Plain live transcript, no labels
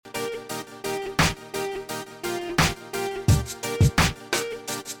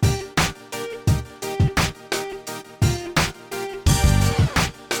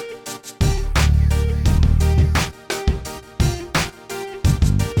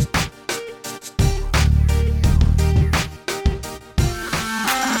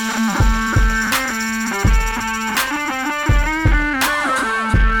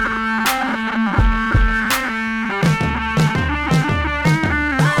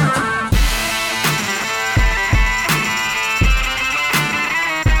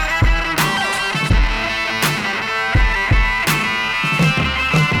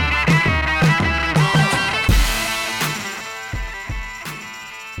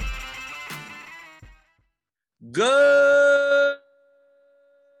Good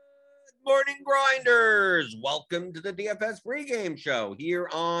morning, grinders. Welcome to the DFS pregame show here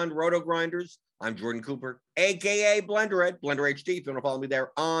on Roto Grinders. I'm Jordan Cooper, aka Blender Blender HD. If you want to follow me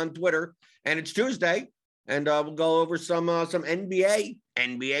there on Twitter, and it's Tuesday, and we'll go over some NBA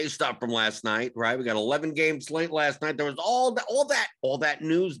stuff from last night. Right, we got 11 games slate last night. There was all that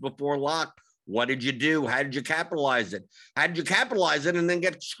news before lock. What did you do? How did you capitalize it? How did you capitalize it and then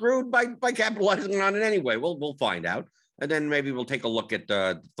get screwed by capitalizing on it anyway? We'll find out. And then maybe we'll take a look at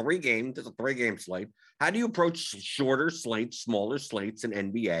the three-game slate. How do you approach shorter slates, smaller slates in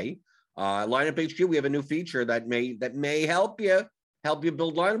NBA? Lineup HQ, we have a new feature that may help you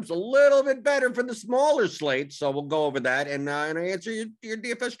build lineups a little bit better for the smaller slates. So we'll go over that and answer your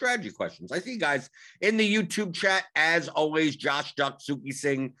DFS strategy questions. I see you guys in the YouTube chat, as always. Josh Duck, Suki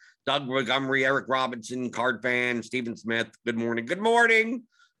Singh, Doug Montgomery, Eric Robinson, Card Fan, Stephen Smith. Good morning. Good morning.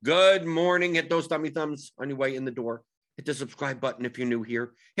 Good morning. Hit those thummy thumbs on your way in the door. Hit the subscribe button if you're new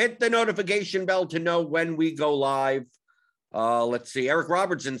here. Hit the notification bell to know when we go live. Let's see. Eric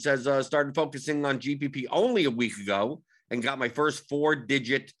Robertson says, started focusing on GPP only a week ago and got my first first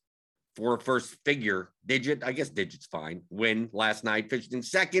figure digit, I guess digit's fine, win last night, finishing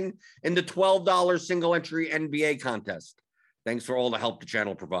second in the $12 single entry NBA contest. Thanks for all the help the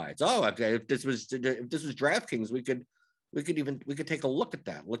channel provides. Oh, okay. If this was DraftKings, we could take a look at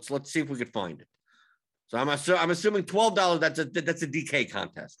that. Let's see if we could find it. So I'm assuming $12. That's a DK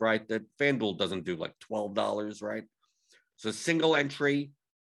contest, right? That FanDuel doesn't do like $12, right? So single entry,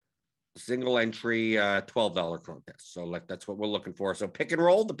 $12 contest. So that's what we're looking for. So the pick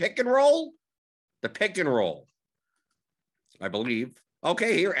and roll, I believe.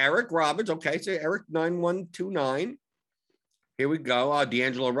 Okay, here, Eric Roberts. Okay, so Eric 9129. Here we go.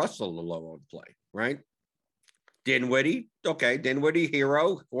 D'Angelo Russell, the low owned play, right? Dinwiddie. Okay, Dinwiddie,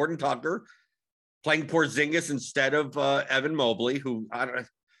 hero. Gordon Tucker playing Porzingis instead of Evan Mobley, who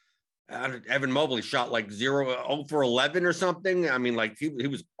Evan Mobley shot like 0 for 11 or something. I mean, like he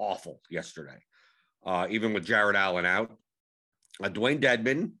was awful yesterday, even with Jared Allen out. Dwayne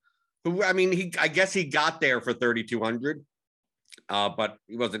Dedman, who, I mean, I guess he got there for 3,200, but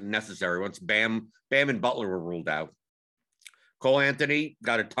he wasn't necessary once Bam and Butler were ruled out. Cole Anthony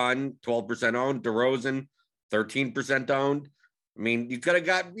got a ton, 12% owned. DeRozan, 13% owned. I mean, you could have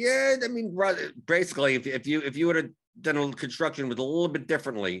got, I mean, basically, if you would have done a construction with a little bit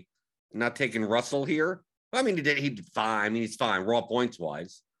differently, not taking Russell here. I mean, he did fine. I mean, he's fine raw points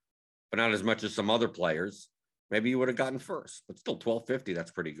wise, but not as much as some other players. Maybe you would have gotten first, but still 1250. That's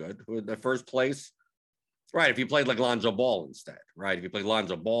pretty good. The first place, right? If you played like Lonzo Ball instead, right? If you played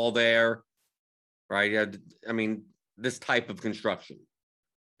Lonzo Ball there, right? I mean, this type of construction.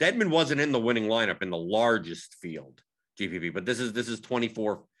 Dedman wasn't in the winning lineup in the largest field GPP, but this is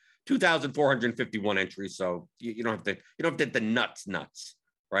 2,451 entries. So you don't have to hit the nuts,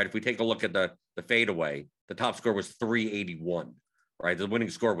 right? If we take a look at the fadeaway, the top score was 381, right? The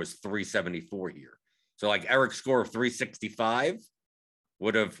winning score was 374 here. So like Eric's score of 365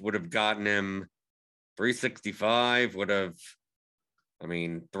 would have gotten him 365 would have, I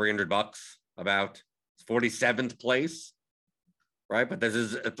mean, $300 about 47th place, right? But this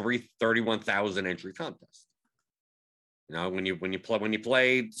is a 331,000 entry contest. You know, when you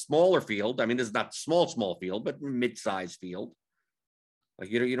play smaller field, I mean, this is not small field, but mid-size field. Like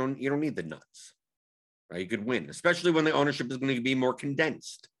you don't need the nuts, right? You could win, especially when the ownership is going to be more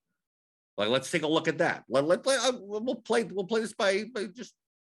condensed. Like, let's take a look at that. We'll play this by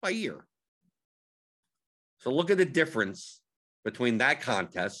year. So look at the difference between that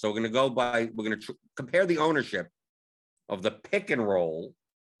contest. So we're going to compare the ownership of the pick and roll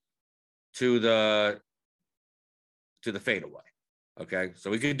to the fadeaway. Okay, so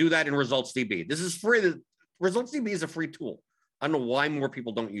we could do that in Results DB. This is free. The Results DB is a free tool. I don't know why more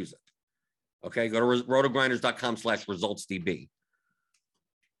people don't use it. Okay, go to rotogrinders.com/resultsdb.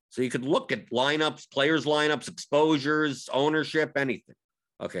 So you could look at lineups, players' lineups, exposures, ownership, anything.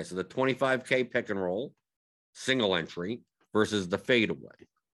 Okay, so the 25K pick and roll, single entry versus the fadeaway,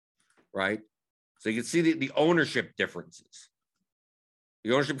 right? So you can see the ownership differences.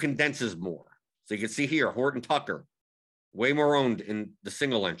 The ownership condenses more. So you can see here, Horton Tucker, way more owned in the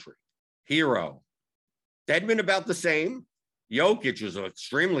single entry. Hero. Dedman about the same. Jokic is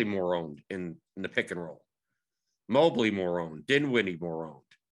extremely more owned in the pick and roll. Mobley more owned. Dinwiddie more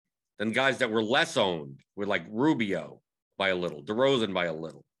owned. Then guys that were less owned were like Rubio by a little, DeRozan by a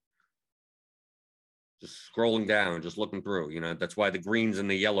little. Just scrolling down, just looking through. You know, that's why the greens and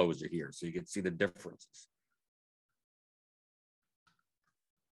the yellows are here, so you can see the differences.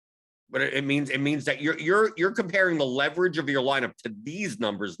 But it means that you're comparing the leverage of your lineup to these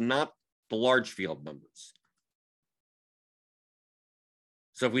numbers, not the large field numbers.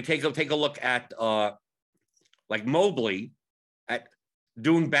 So if we take a look at like Mobley at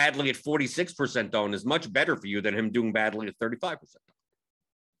doing badly at 46% owned is much better for you than him doing badly at 35%.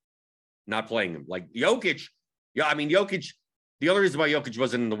 Not playing him. Like Jokic, yeah, I mean, Jokic, the only reason why Jokic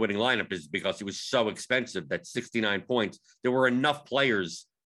wasn't in the winning lineup is because he was so expensive that 69 points. There were enough players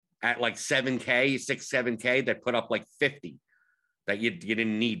at like 7K, 7K that put up like 50 that you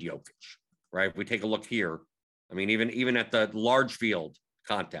didn't need Jokic, right? If we take a look here, I mean, even at the large field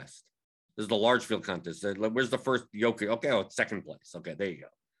contest, this is the large field contest. Where's the first Jokic? Okay, oh, it's second place. Okay, there you go.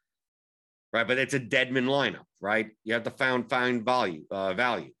 Right, but it's a Deadman lineup, right? You have to find value. I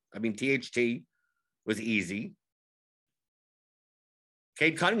mean, THT was easy.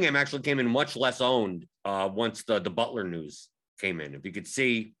 Cade Cunningham actually came in much less owned once the Butler news came in. If you could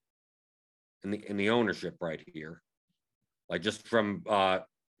see in the ownership right here, like just from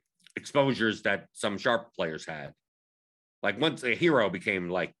exposures that some sharp players had. Like once a hero became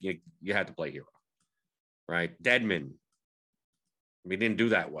like you had to play hero, right? Deadman, we didn't do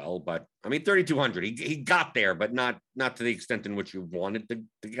that well, but I mean 3,200. He got there, but not to the extent in which you wanted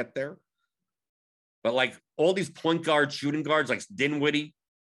to get there. But like all these point guards, shooting guards, like Dinwiddie,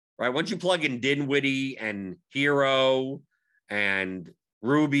 right? Once you plug in Dinwiddie and Hero and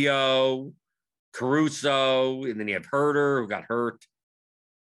Rubio, Caruso, and then you have Herter who got hurt,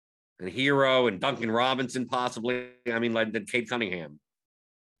 and Hero and Duncan Robinson possibly. I mean, like then Cade Cunningham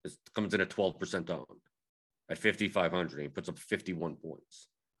comes in at 12% owned at 5,500. He puts up 51 points.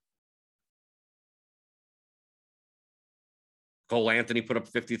 Cole Anthony put up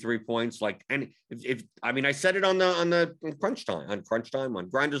 53 points. Like, and if I mean, I said it on Crunch Time on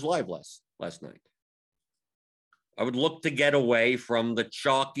Grinders Live last night. I would look to get away from the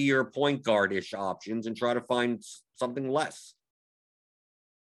chalkier point guard-ish options and try to find something less.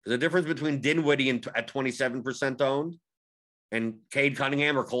 There's a difference between Dinwiddie at 27% owned and Cade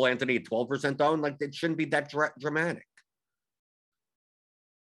Cunningham or Cole Anthony at 12% owned. Like, it shouldn't be that dramatic.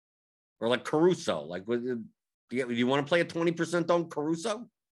 Or like Caruso. Like, do you want to play a 20% owned Caruso?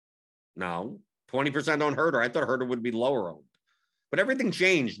 No. 20% owned Herter. I thought Herter would be lower owned. But everything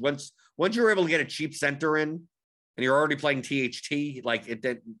changed. Once you're able to get a cheap center in, and you're already playing THT, like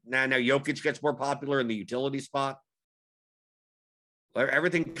now Jokic gets more popular in the utility spot.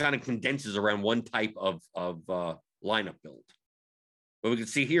 Everything kind of condenses around one type of lineup build. But we can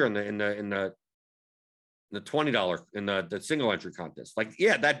see here in the $20 in the single entry contest, like,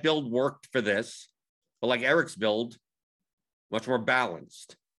 yeah, that build worked for this, but like Eric's build, much more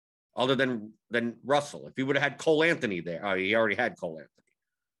balanced. Other than Russell, if he would have had Cole Anthony there, he already had Cole Anthony.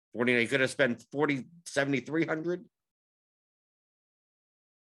 40, he could have spent 7,300.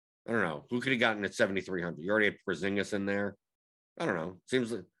 I don't know. Who could have gotten at 7,300? You already had Porzingis in there. I don't know.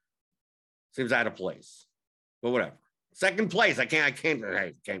 Seems out of place. But whatever. Second place. I can't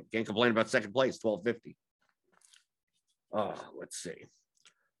complain about second place. 1,250. Let's see.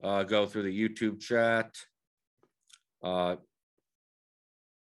 Go through the YouTube chat.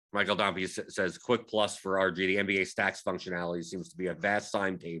 Michael Dompey says, quick plus for RG. The NBA stacks functionality seems to be a vast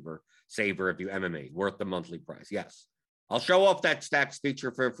time saver if you MMA. Worth the monthly price. Yes. I'll show off that stacks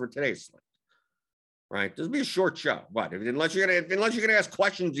feature for today's slate. Right? This will be a short show. What? Unless you're gonna ask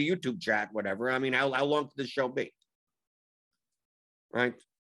questions in YouTube chat, whatever. I mean, how long could this show be? Right?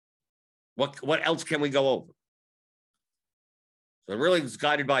 What else can we go over? So really it's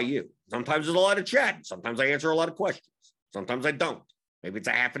guided by you. Sometimes there's a lot of chat. Sometimes I answer a lot of questions. Sometimes I don't. Maybe it's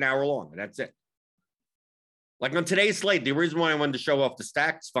a half an hour long, and that's it. Like on today's slate, the reason why I wanted to show off the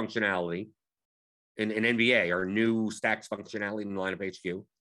stacks functionality in NBA, or new stacks functionality in lineup HQ,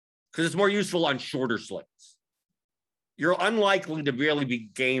 because it's more useful on shorter slates. You're unlikely to really be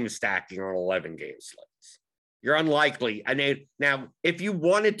game stacking on 11 game slates. You're unlikely. And now, if you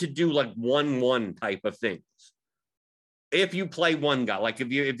wanted to do like 1-1 type of things, if you play one guy, like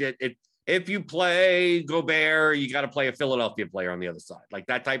if you play Gobert, you got to play a Philadelphia player on the other side, like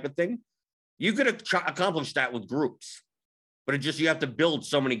that type of thing. You could accomplish that with groups, but you have to build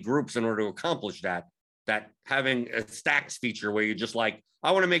so many groups in order to accomplish that having a stacks feature where you're just like,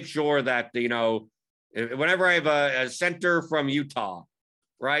 I want to make sure that, whenever I have a center from Utah,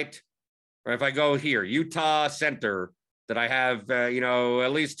 right? Or if I go here, Utah center, that I have,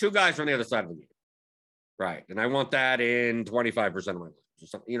 at least two guys from the other side of the game. Right. And I want that in 25% of my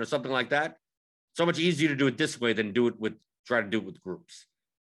leagues, something like that. So much easier to do it this way than try to do it with groups,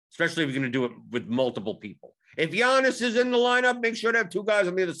 especially if you're going to do it with multiple people. If Giannis is in the lineup, make sure to have two guys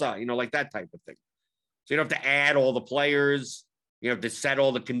on the other side, like that type of thing. So you don't have to add all the players. You have to set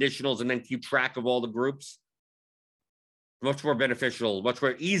all the conditionals and then keep track of all the groups. Much more beneficial, much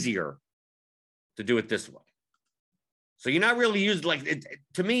more easier to do it this way. So you're not really used like it.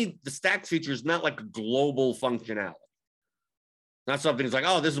 To me, the stacks feature is not like a global functionality. Not something that's like,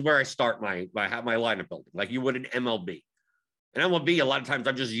 oh, this is where I start my lineup building, like you would in MLB. In MLB, a lot of times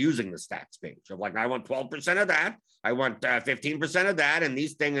I'm just using the stacks page. I'm like, I want 12% of that. I want 15% of that, and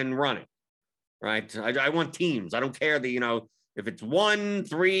these thing and running. Right. I want teams. I don't care that, if it's 1,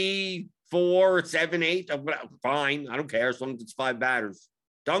 3, 4, 7, 8, fine. I don't care as long as it's 5 batters.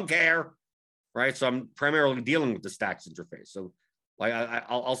 Don't care. Right. So I'm primarily dealing with the stacks interface. So like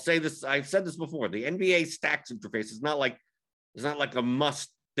I'll say this. I've said this before. The NBA stacks interface is not like a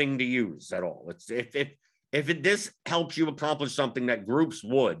must thing to use at all. It's if this helps you accomplish something that groups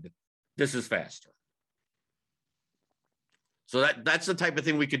would, this is faster. So that's the type of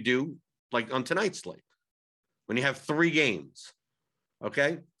thing we could do like on tonight's slate when you have 3 games.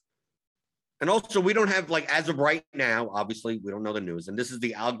 Okay. And also we don't have like, as of right now, obviously we don't know the news. And this is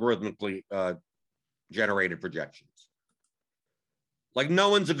the algorithmically generated projections. Like no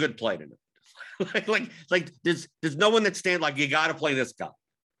one's a good play tonight. like there's no one that stands like, you got to play this guy.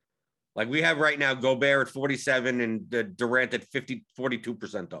 Like we have right now Gobert at 47 and Durant at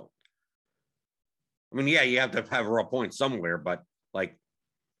 42% owned. I mean, yeah, you have to have raw points somewhere, but like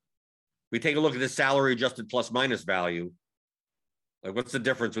we take a look at the salary adjusted plus minus value. Like, what's the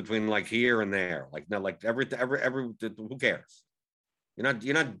difference between like here and there? Like, no, like every who cares?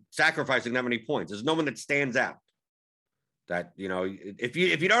 You're not sacrificing that many points. There's no one that stands out. That if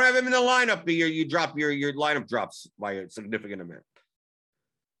you don't have him in the lineup, you drop your lineup drops by a significant amount.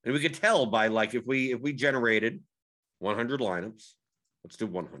 And we could tell by like if we generated 100 lineups, let's do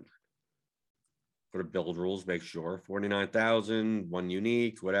 100. Go to build rules, make sure 49,000, 1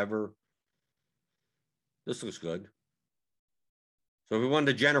 unique, whatever. This looks good. So if we wanted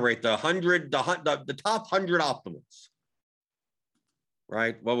to generate the top 100 optimals,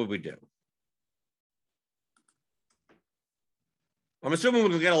 right? What would we do? I'm assuming we're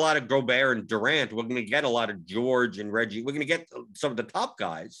going to get a lot of Gobert and Durant. We're going to get a lot of George and Reggie. We're going to get some of the top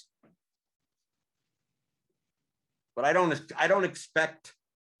guys. But I don't expect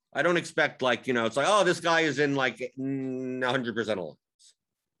like, it's like, oh, this guy is in like 100% of lines.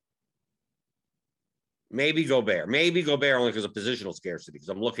 Maybe Gobert only because of positional scarcity, because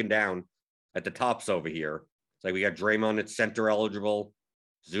I'm looking down at the tops over here. It's like we got Draymond at center eligible,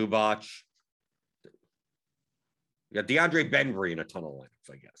 Zubac. We got DeAndre Bembry in a ton of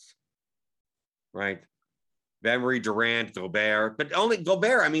lineups, I guess. Right? Bembry, Durant, Gobert. But only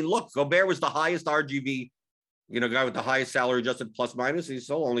Gobert, I mean, look, Gobert was the highest RGV, guy with the highest salary adjusted plus minus. He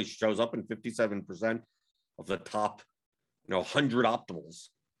still only shows up in 57% of the top, 100 optimals.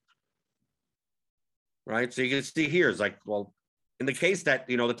 Right. So you can see here is like, well, in the case that,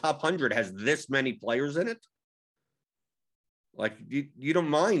 the top 100 has this many players in it, like you don't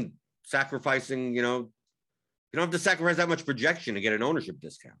mind sacrificing, you don't have to sacrifice that much projection to get an ownership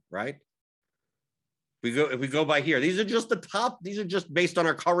discount, right? If we go by here, these are just the top, these are just based on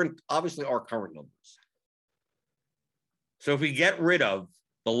our current numbers. So if we get rid of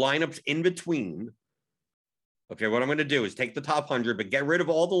the lineups in between, okay, what I'm going to do is take the top 100, but get rid of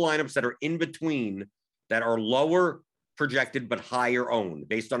all the lineups that are in between that are lower projected but higher owned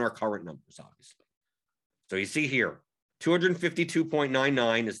based on our current numbers, obviously. So you see here,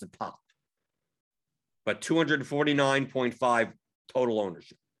 252.99 is the top, but 249.5 total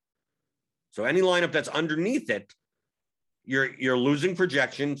ownership. So any lineup that's underneath it, you're losing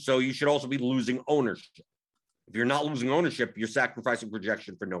projection, so you should also be losing ownership. If you're not losing ownership, you're sacrificing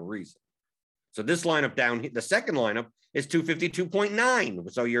projection for no reason. So this lineup down here, the second lineup is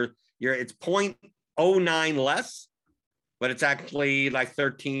 252.9. So it's 0.09 less, but it's actually like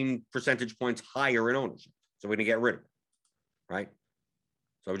 13 percentage points higher in ownership. So we're going to get rid of it, right?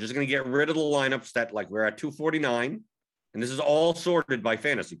 So we're just going to get rid of the lineups that like we're at 249, and this is all sorted by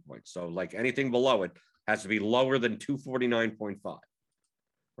fantasy points. So like anything below it has to be lower than 249.5,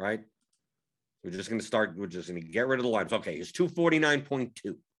 right? We're just going to get rid of the lineups. Okay, it's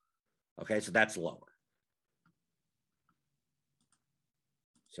 249.2. Okay, so that's lower.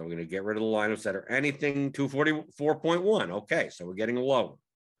 So we're going to get rid of the lineups that are anything 244.1. Okay, so we're getting lower.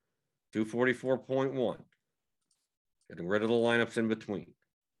 244.1. Getting rid of the lineups in between.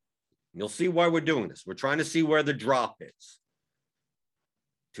 You'll see why we're doing this. We're trying to see where the drop is.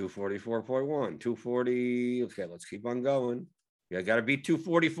 244.1, 240. Okay, let's keep on going. Yeah, got to beat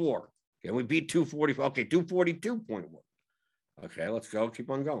 244. Can we beat 244? Okay, 242.1. Okay, let's go. Keep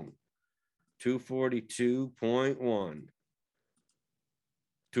on going. 242.1.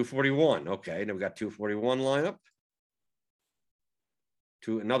 241. Okay, then we got 241 lineup.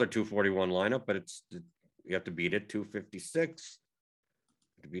 Another 241 lineup, but you have to beat it. 256.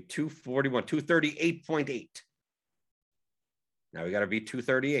 To be 241, 238.8. Now we got to beat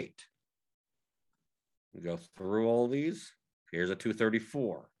 238. We go through all these. Here's a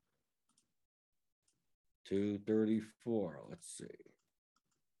 234. 234. Let's see.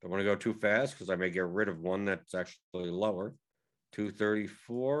 Don't want to go too fast because I may get rid of one that's actually lower.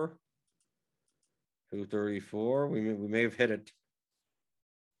 234. 234. We may have hit it.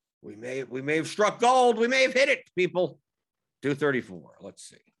 We may have struck gold. We may have hit it, people. 234. Let's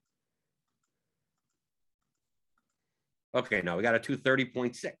see. Okay, now we got a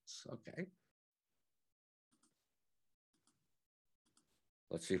 230.6. Okay.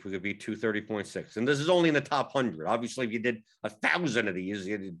 Let's see if we could beat 230.6. And this is only in the top 100. Obviously, if you did 1,000 of these,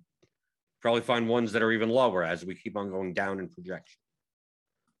 you'd probably find ones that are even lower as we keep on going down in projection.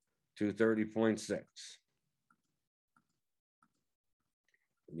 230.6.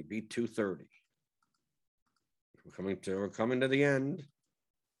 And you beat 230. We're coming to the end.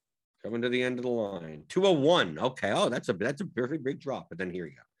 Coming to the end of the line. 201. Okay. Oh, that's a very big drop. But then here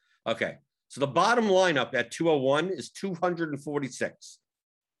you go. Okay. So the bottom lineup at 201 is 246.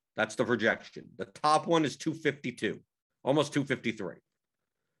 That's the projection. The top one is 252, almost 253.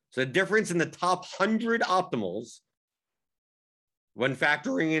 So the difference in the top 100 optimals when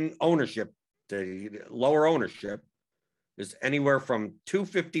factoring in ownership, the lower ownership, is anywhere from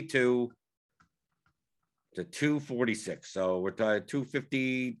 252 to 246. So we're talking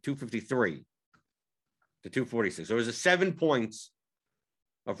 250, 253 to 246. So there's a 7 points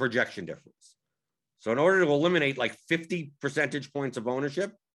of projection difference. So in order to eliminate like 50 percentage points of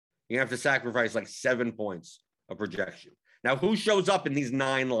ownership, you have to sacrifice like 7 points of projection. Now, who shows up in these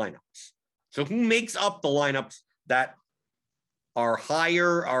 9 lineups? So who makes up the lineups that are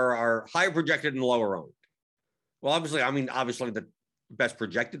higher projected and lower owned? Well, obviously the best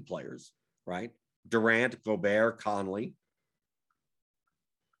projected players, right? Durant, Gobert, Conley.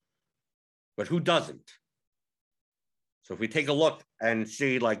 But who doesn't? So if we take a look and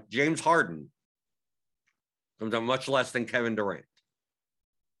see, like, James Harden comes out much less than Kevin Durant.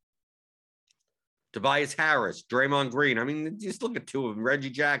 Tobias Harris, Draymond Green. I mean, just look at 2 of them. Reggie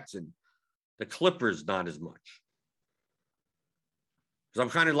Jackson. The Clippers, not as much. Because I'm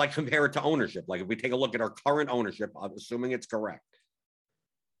kind of like compare it to ownership. Like if we take a look at our current ownership, I'm assuming it's correct.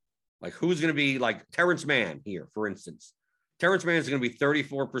 Like who's going to be like Terrence Mann here, for instance. Terrence Mann is going to be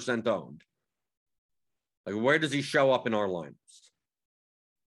 34% owned. Like where does he show up in our lineups?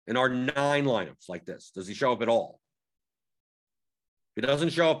 In our 9 lineups like this, does he show up at all? If he doesn't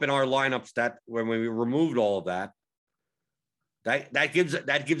show up in our lineups that when we removed all of that, that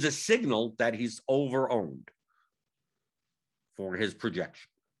gives a signal that he's over-owned for his projection.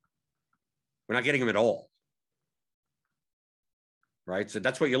 We're not getting him at all. Right? So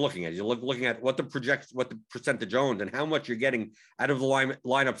that's what you're looking at. You're looking at what the percentage owned and how much you're getting out of the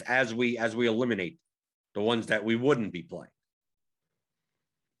lineups as we eliminate the ones that we wouldn't be playing.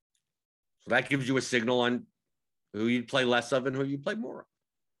 So that gives you a signal on who you'd play less of and who you play more of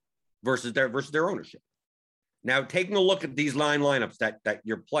versus their ownership. Now, taking a look at these 9 lineups that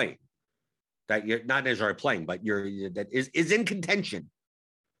you're playing, that you're not necessarily playing, but that is in contention.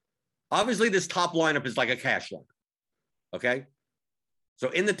 Obviously, this top lineup is like a cash lineup. Okay. So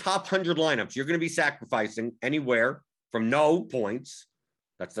in the top 100 lineups, you're going to be sacrificing anywhere from no points,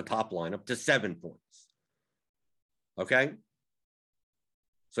 that's the top lineup, to 7 points. Okay.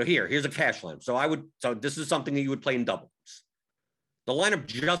 So here's a cash lineup. So this is something that you would play in doubles. The lineup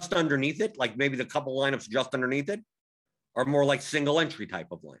just underneath it, like maybe the couple lineups just underneath it, are more like single entry type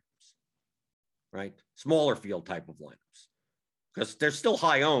of lineups, right? Smaller field type of lineups. Because they're still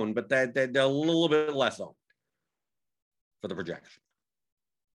high owned, but they're a little bit less owned for the projection.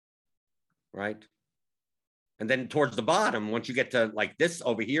 Right? And then towards the bottom, once you get to like this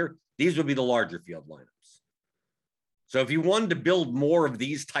over here, these would be the larger field lineups. So if you wanted to build more of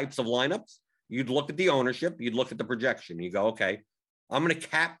these types of lineups, you'd look at the ownership, you'd look at the projection. You go, okay, I'm going to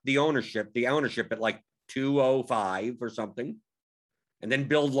cap the ownership at like 205 or something, and then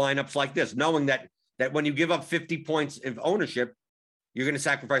build lineups like this, knowing that when you give up 50 points of ownership, you're going to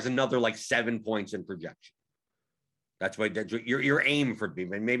sacrifice another like 7 points in projection. That's what your aim for me.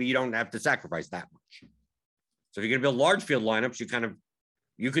 Maybe you don't have to sacrifice that much. So if you're going to build large field lineups,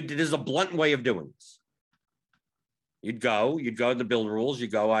 this is a blunt way of doing this. You'd go to the build rules. You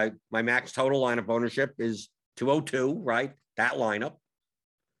go, my max total lineup ownership is 202, right? That lineup.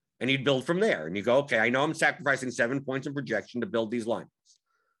 And you'd build from there. And you go, okay, I know I'm sacrificing 7 points in projection to build these lineups.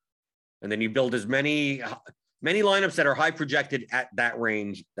 And then you build as many lineups that are high projected at that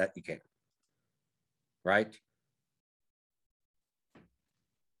range that you can. Right?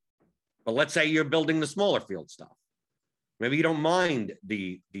 But let's say you're building the smaller field stuff. Maybe you don't mind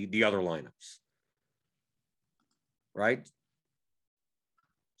the other lineups, right?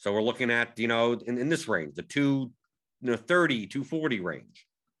 So we're looking at, in this range, the 230, 240 range.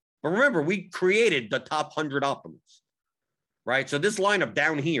 But remember, we created the top 100 optimals, right? So this lineup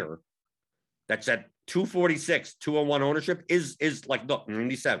down here, that's at 246, 201 ownership is like, look,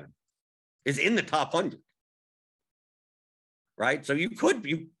 97 is in the top 100, right? So you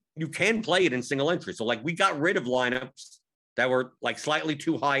can play it in single entry. So like we got rid of lineups that were like slightly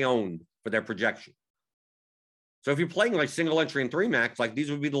too high owned for their projection. So if you're playing like single entry and 3 max, like these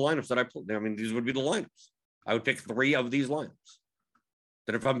would be the lineups that I put. I mean, these would be the lineups. I would pick 3 of these lineups.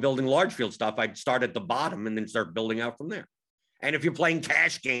 That if I'm building large field stuff, I'd start at the bottom and then start building out from there. And if you're playing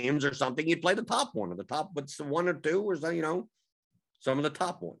cash games or something, you'd play the top one or the top, what's the 1 or 2 or some of the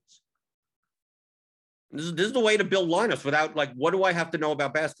top ones. This is the way to build lineups without like, what do I have to know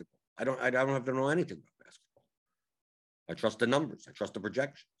about basketball? I don't have to know anything about basketball. I trust the numbers. I trust the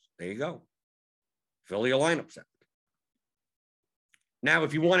projections. There you go. Fill your lineup set. Now,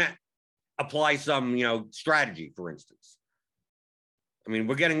 if you want to apply some, strategy, for instance. I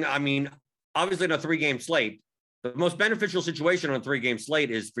mean, obviously in a 3-game slate, the most beneficial situation on a 3-game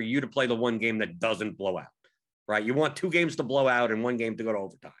slate is for you to play the 1 game that doesn't blow out, right? You want 2 games to blow out and 1 game to go to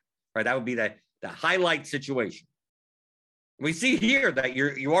overtime, right? That would be the highlight situation. We see here that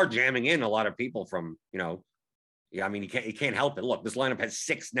you are jamming in a lot of people from, I mean, you can't help it. Look, this lineup has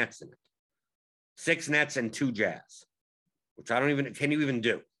 6 nets in it. 6 nets and 2 Jazz, which can you even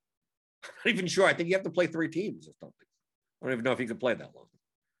do? I'm not even sure. I think you have to play 3 teams or something. I don't even know if you could play that long.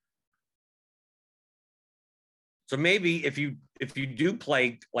 So maybe if you do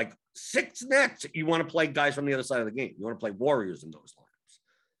play like 6 nets, you want to play guys from the other side of the game. You want to play Warriors in those lineups.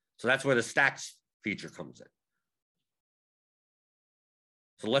 So that's where the stacks feature comes in.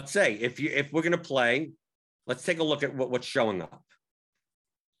 So let's say if we're going to play, let's take a look at what's showing up.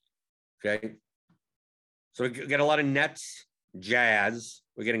 Okay. So we get a lot of Nets, Jazz.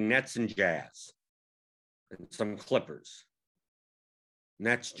 We're getting Nets and Jazz. And some Clippers.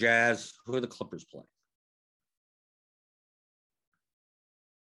 Nets, Jazz. Who are the Clippers playing?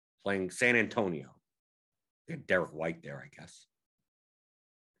 Playing San Antonio. Get Derek White there, I guess.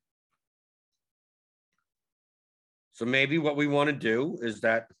 So maybe what we want to do is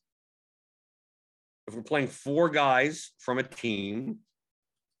that if we're playing 4 guys from a team,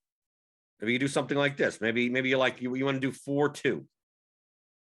 maybe you do something like this. Maybe you want to do 4-2.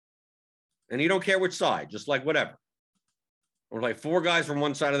 And you don't care which side, just like whatever. Or like 4 guys from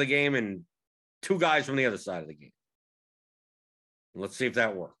one side of the game and 2 guys from the other side of the game. And let's see if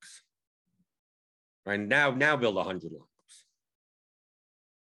that works. Right now build 100 lineups.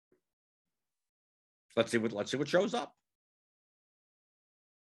 Let's see what shows up.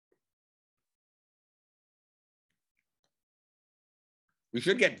 We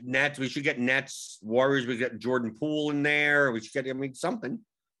should get Nets. We should get Nets, Warriors. We get Jordan Poole in there. We should get, something.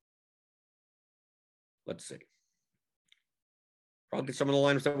 Let's see. Probably some of the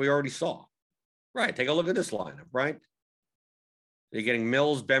lineups that we already saw. Right. Take a look at this lineup, right? You're getting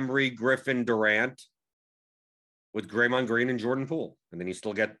Mills, Bembry, Griffin, Durant with Draymond Green and Jordan Poole. And then you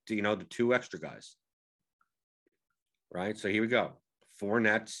still get, the 2 extra guys. Right. So here we go. 4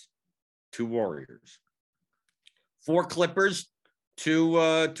 Nets, 2 Warriors. 4 Clippers,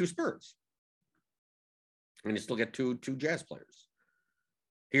 2 Spurs. And you still get two Jazz players.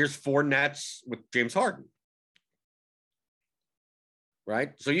 Here's 4 Nets with James Harden.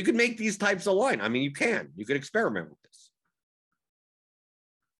 Right? So you can make these types of line. I mean, you could experiment with this.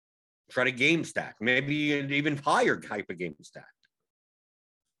 Try to game stack. Maybe an even higher type of game stack.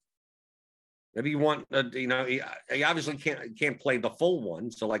 Maybe you want, you obviously can't play the full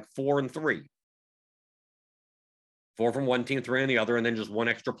one. So like 4 and 3. 4 from one team, 3 on the other, and then just 1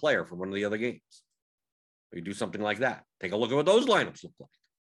 extra player from one of the other games. Or you do something like that. Take a look at what those lineups look like.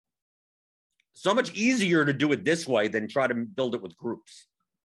 So much easier to do it this way than try to build it with groups.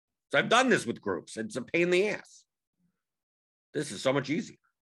 So I've done this with groups. It's a pain in the ass. This is so much easier.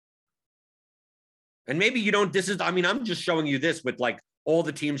 And maybe you don't, I'm just showing you this with like all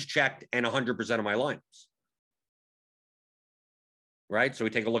the teams checked and 100% of my lineups. Right? So we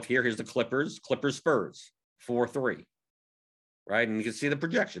take a look here. Here's the Clippers Spurs, 4-3. Right? And you can see the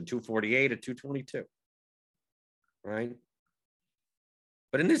projection, 248 at 222. Right?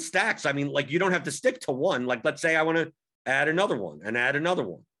 But in this stacks, you don't have to stick to one. Like, let's say I want to add another one and add another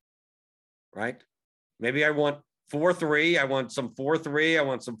one. Right? Maybe I want 4-3. I want some 4-3. I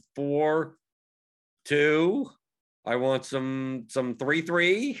want some 4-2. I want some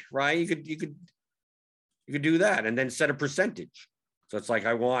 3-3. Right? You could do that and then set a percentage. So it's like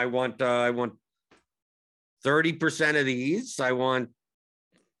I want 30% of these. I want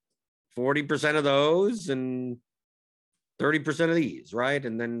 40% of those and 30% of these, right?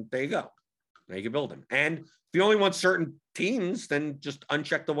 And then there you go. Now you can build them. And if you only want certain teams, then just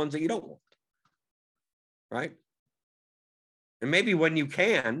uncheck the ones that you don't want, right? And maybe when you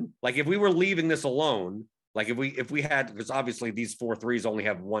can, like if we were leaving this alone, like if we had, because obviously these 4-3s only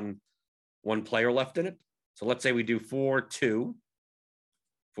have one player left in it. So let's say we do 4-2,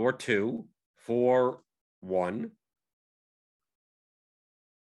 4-2, 4-1,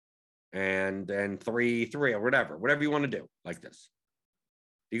 and then 3-3 or whatever you want to do like this.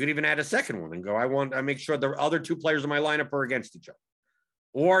 You could even add a second one and go, I make sure the other two players in my lineup are against each other.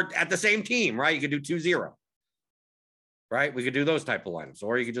 Or at the same team, right? You could do 2-0. Right? We could do those type of lineups.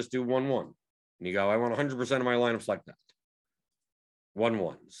 Or you could just do 1-1. And you go, I want 100% of my lineups like that.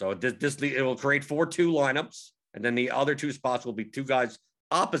 1-1. So it will create 4-2 lineups. And then the other two spots will be two guys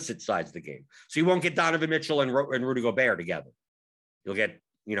opposite sides of the game. So you won't get Donovan Mitchell and Rudy Gobert together. You'll get,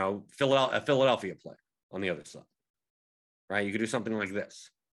 a Philadelphia player on the other side. Right? You could do something like this.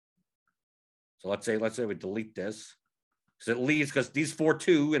 So let's say we delete this. Because it leaves, because these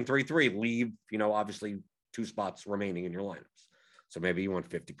 4-2 and 3-3 leave, obviously 2 spots remaining in your lineups. So maybe you want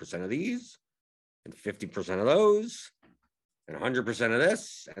 50% of these and 50% of those and 100% of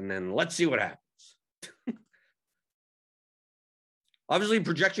this. And then let's see what happens. Obviously,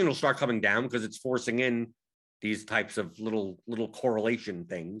 projection will start coming down because it's forcing in these types of little correlation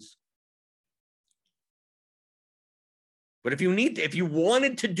things. But if you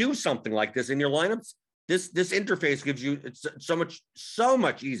wanted to do something like this in your lineups, this interface gives you, it's so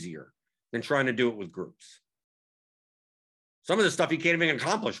much easier than trying to do it with groups. Some of the stuff you can't even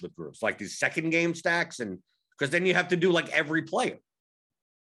accomplish with groups, like these second game stacks, and because then you have to do like every player.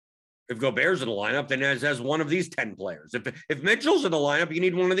 If Gobert's in the lineup, then it has one of these 10 players. If Mitchell's in the lineup, you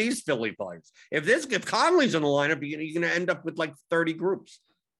need one of these Philly players. If Conley's in the lineup, you're going to end up with like 30 groups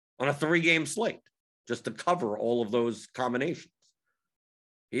on a 3-game slate just to cover all of those combinations.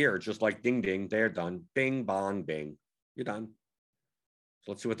 Here, just like ding, ding, they're done. Bing, bong, bing. You're done.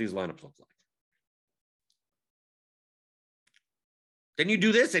 So let's see what these lineups look like. Then you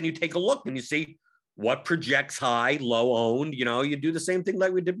do this and you take a look and you see what projects high, low owned. You do the same thing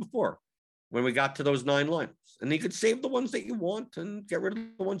like we did before when we got to those 9 lineups. And you could save the ones that you want and get rid of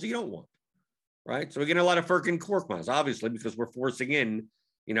the ones that you don't want. Right? So we're getting a lot of Furkan Korkmaz, obviously, because we're forcing in,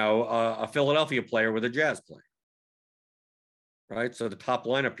 a Philadelphia player with a Jazz player. Right? So the top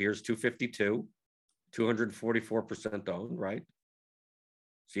lineup here is 252, 244% owned, right?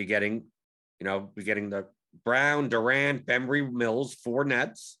 So you're getting, we're getting the Brown, Durant, Bembry, Mills, 4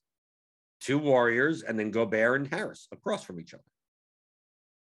 Nets, 2 Warriors, and then Gobert and Harris across from each other.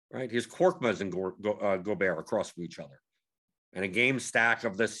 Right? Here's Korkmaz and Gobert across from each other. And a game stack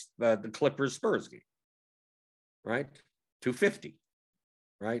of this the Clippers-Spurs game. Right? 250.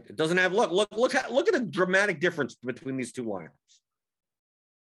 Right? It doesn't have look at the dramatic difference between these two lineups.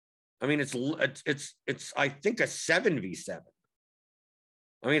 I mean, it's I think a 7v7.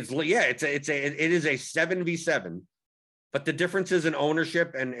 I mean, it is a 7v7, but the differences in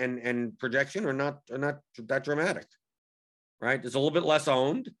ownership and projection are not that dramatic, right? It's a little bit less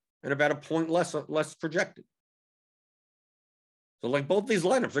owned and about a point less projected. So like both these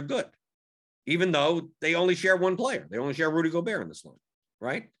lineups are good, even though they only share one player. They only share Rudy Gobert in this line,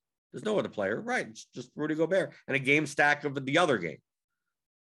 right? There's no other player, right? It's just Rudy Gobert and a game stack of the other game.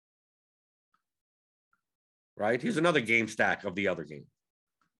 Right? Here's another game stack of the other game.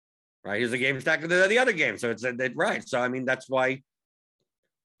 Right? Here's a game stack of the other game. So it's right. So, I mean, that's why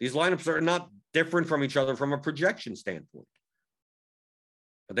these lineups are not different from each other from a projection standpoint.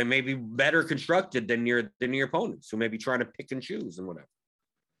 But they may be better constructed than your opponents who may be trying to pick and choose and whatever.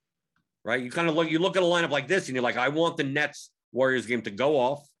 Right? You look at a lineup like this and you're like, I want the Nets Warriors game to go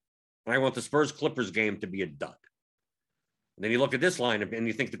off, and I want the Spurs Clippers game to be a dud. And then you look at this lineup and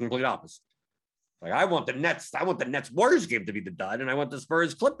you think the complete opposite. Like, I want the Nets Warriors game to be the dud, and I want the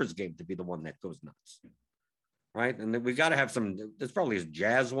Spurs Clippers game to be the one that goes nuts. Right? And then we got to have there's probably a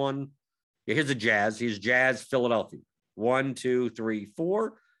Jazz one. Yeah, here's a Jazz. Here's Jazz Philadelphia. 1, 2, 3,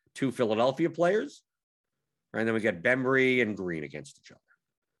 4. 2 Philadelphia players. Right? And then we get Bembry and Green against each other.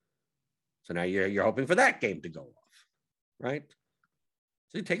 So now you're hoping for that game to go off. Right?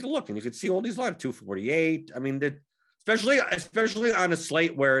 So you take a look and you can see all these lines. 248. I mean, especially on a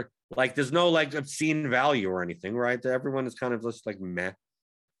slate where like there's no like obscene value or anything, right? Everyone is kind of just like meh,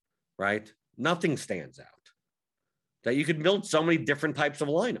 right? Nothing stands out. That you could build so many different types of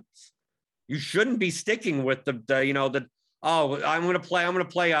lineups. You shouldn't be sticking with I'm going to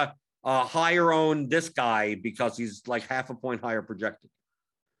play a higher owned this guy because he's like half a point higher projected,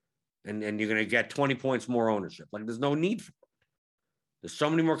 and you're going to get 20 points more ownership. Like there's no need for it. There's so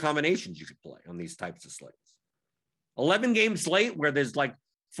many more combinations you could play on these types of slates. 11-game slate where there's like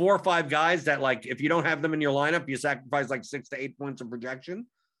 4 or 5 guys that, like, if you don't have them in your lineup, you sacrifice like 6 to 8 points of projection.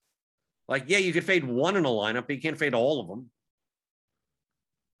 Like, yeah, you could fade one in a lineup, but you can't fade all of them.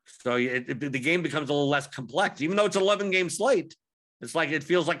 So the game becomes a little less complex. Even though it's an 11-game slate, it's like it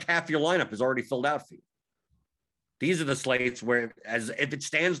feels like half your lineup is already filled out for you. These are the slates where, as if it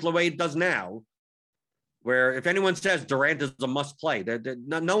stands the way it does now, where if anyone says Durant is a must play, there's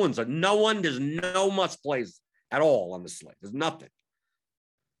no must plays at all on the slate. There's nothing.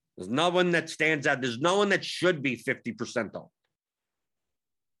 There's no one that stands out. There's no one that should be 50% owned.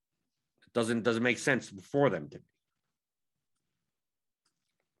 It doesn't make sense for them to be.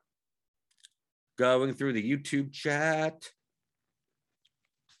 Going through the YouTube chat.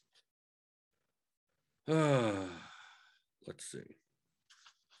 Let's see.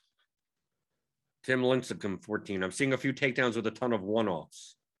 Tim Lincecum, 14. I'm seeing a few takedowns with a ton of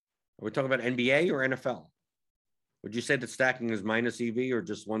one-offs. Are we talking about NBA or NFL? Would you say that stacking is minus EV or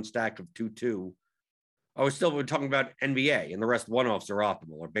just one stack of 2-2? Oh, we're talking about NBA, and the rest one-offs are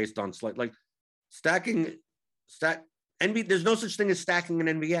optimal or based on slate. Like NBA, there's no such thing as stacking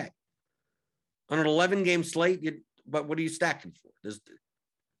in NBA. On an 11-game slate, but what are you stacking for?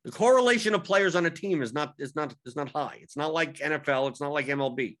 The correlation of players on a team is not high. It's not like NFL. It's not like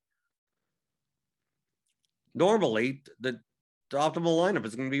MLB. Normally, the optimal lineup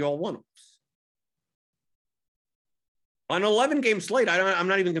is going to be all one-offs. On an 11-game slate, I'm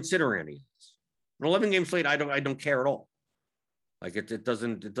not even considering any of this. An 11-game slate, I don't care at all. Like it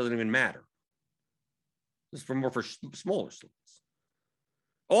doesn't even matter. This is for smaller slates.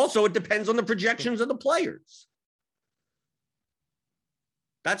 Also, it depends on the projections of the players.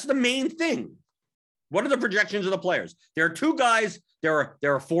 That's the main thing. What are the projections of the players? There are 2 guys. There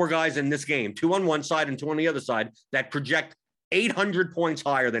are 4 guys in this game, 2 on one side and 2 on the other side, that project 800 points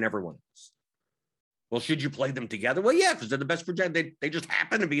higher than everyone else. Well, should you play them together? Well, yeah, because they're the best project. They just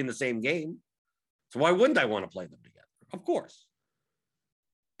happen to be in the same game. So why wouldn't I want to play them together? Of course.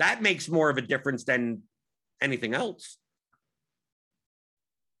 That makes more of a difference than anything else.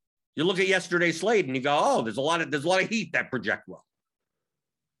 You look at yesterday's slate and you go, oh, there's a lot of heat that project well.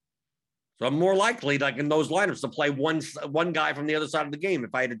 So I'm more likely, like in those lineups, to play one guy from the other side of the game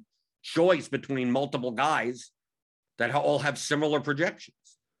if I had a choice between multiple guys that all have similar projections.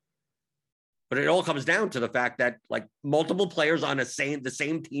 But it all comes down to the fact that like multiple players on the same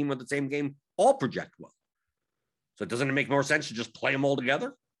team with the same game all project well. So doesn't it make more sense to just play them all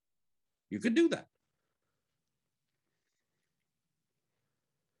together? You could do that.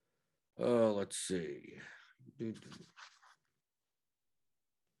 Let's see.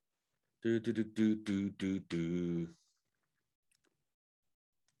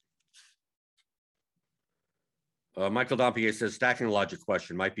 Michael Dompier says stacking logic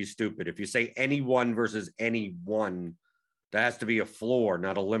question might be stupid. If you say anyone versus anyone, that has to be a floor,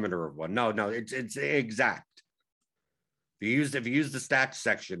 not a limiter of one. No, it's exact. If you use the stack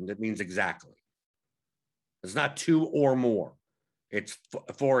section, that means exactly. It's not 2 or more. It's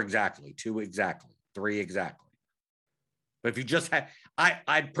 4 exactly, 2 exactly, 3 exactly. But if you just have,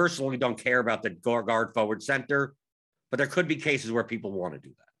 I personally don't care about the guard, forward, center, but there could be cases where people want to do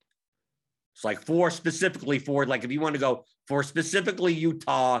that. It's like specifically for, like if you want to go for specifically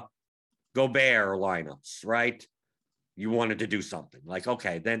Utah Gobert lineups, right? You wanted to do something like,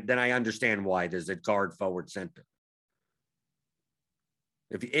 okay, then I understand why there's a guard, forward, center.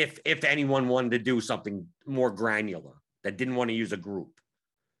 If anyone wanted to do something more granular that didn't want to use a group,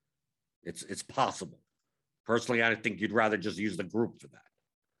 it's possible. Personally, I think you'd rather just use the group for that.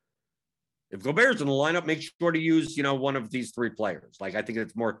 If Gobert's in the lineup, make sure to use, one of these 3 players. Like, I think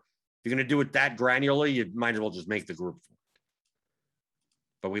it's more, if you're going to do it that granularly, you might as well just make the group for it.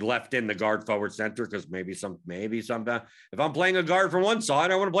 But we left in the guard, forward, center because maybe some. If I'm playing a guard from one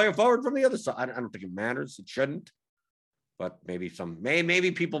side, I want to play a forward from the other side. I don't think it matters. It shouldn't. But maybe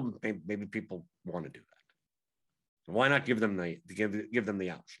people want to do that. So why not give them the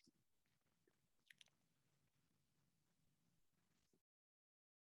option?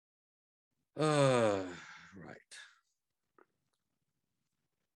 Right.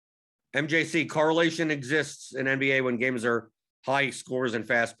 MJC, correlation exists in NBA when games are high scores and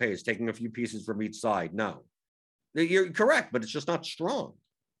fast paced, taking a few pieces from each side. No, you're correct, but it's just not strong.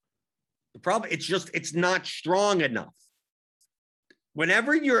 The problem, it's not strong enough.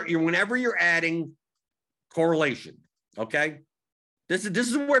 Whenever you're adding correlation, okay, this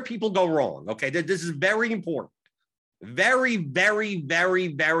is where people go wrong. Okay, this is very important, very, very, very,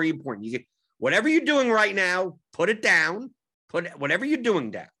 very important. Whatever you're doing right now, put it down. Put whatever you're doing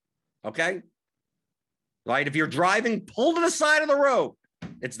down. Okay, right? If you're driving, pull to the side of the road.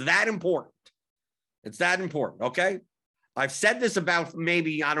 It's that important. It's that important, okay? I've said this about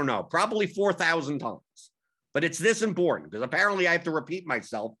maybe, I don't know, probably 4,000 times, but it's this important because apparently I have to repeat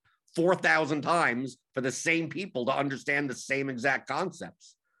myself 4,000 times for the same people to understand the same exact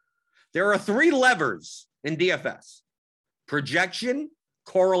concepts. There are 3 levers in DFS: projection,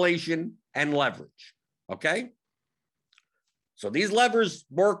 correlation, and leverage, okay? So these levers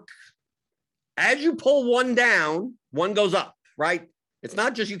work. As you pull one down, one goes up, right? It's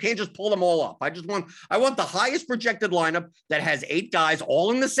not just, you can't just pull them all up. I want the highest projected lineup that has 8 guys all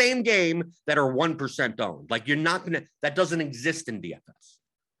in the same game that are 1% owned. Like that doesn't exist in DFS,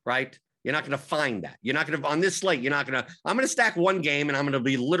 right? You're not going to find that. You're not going to, on this slate, I'm going to stack one game and I'm going to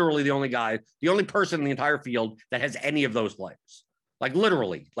be literally the only person in the entire field that has any of those players. Like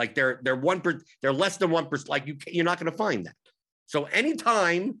literally, like they're less than 1%. Like you're not going to find that. So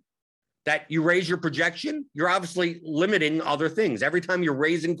anytime that you raise your projection, you're obviously limiting other things. Every time you're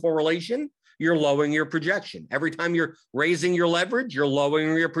raising correlation, you're lowering your projection. Every time you're raising your leverage, you're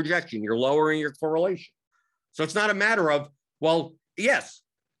lowering your projection. You're lowering your correlation. So it's not a matter of, well, yes,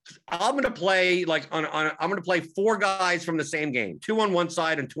 I'm going to play I'm going to play 4 guys from the same game, 2 on one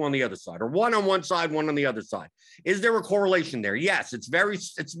side and 2 on the other side, or 1 on one side, 1 on the other side. Is there a correlation there? Yes, it's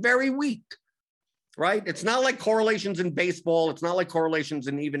very weak. Right? It's not like correlations in baseball. It's not like correlations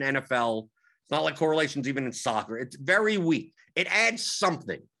in even NFL. It's not like correlations even in soccer. It's very weak. It adds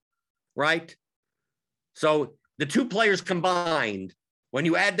something, right? So the 2 players combined, when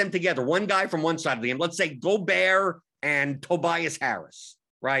you add them together, one guy from one side of the game, let's say Gobert and Tobias Harris,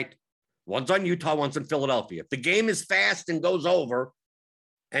 right? One's on Utah, one's in Philadelphia. If the game is fast and goes over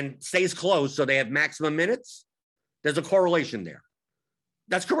and stays close, so they have maximum minutes, there's a correlation there.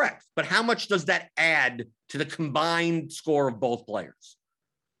 That's correct. But how much does that add to the combined score of both players?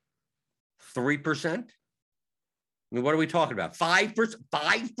 3%? I mean, what are we talking about? 5%?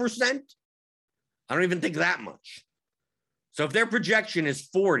 5%? I don't even think that much. So if their projection is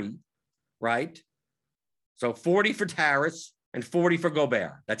 40, right? So 40 for Harris and 40 for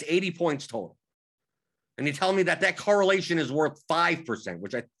Gobert. That's 80 points total. And you tell me that correlation is worth 5%,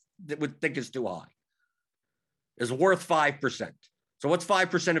 which I would think is too high, is worth 5%. So what's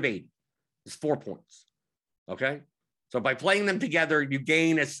 5% of 80? It's 4 points, okay? So by playing them together, you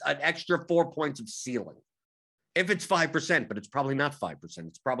gain an extra 4 points of ceiling. If it's 5%, but it's probably not 5%.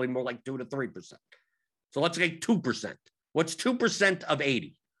 It's probably more like 2 to 3%. So let's say 2%. What's 2% of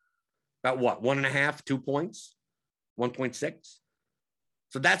 80? About what, 1.5, 2 points? 1.6?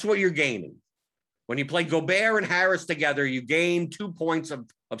 So that's what you're gaining. When you play Gobert and Harris together, you gain 2 points of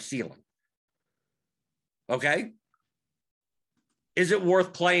ceiling, okay? Is it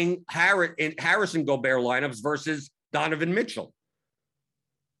worth playing Harris and Gobert lineups versus Donovan Mitchell?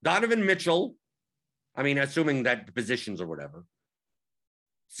 Donovan Mitchell, I mean, assuming that positions or whatever,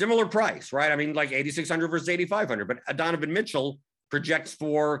 similar price, right? I mean, like 8,600 versus 8,500, but Donovan Mitchell projects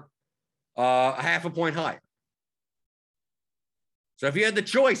for a half a point higher. So if you had the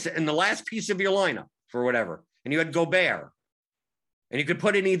choice in the last piece of your lineup for whatever, and you had Gobert, and you could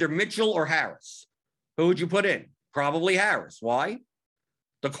put in either Mitchell or Harris, who would you put in? Probably Harris. Why?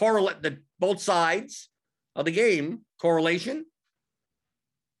 Both sides of the game correlation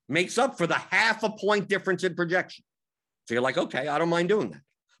makes up for the half a point difference in projection. So you're like, okay, I don't mind doing that.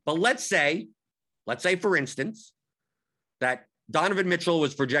 But let's say for instance, that Donovan Mitchell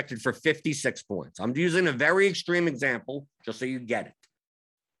was projected for 56 points. I'm using a very extreme example just so you get it.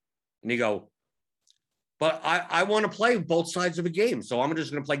 And you go, but I want to play both sides of a game. So I'm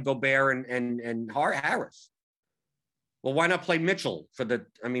just going to play Gobert and Harris. Well, why not play Mitchell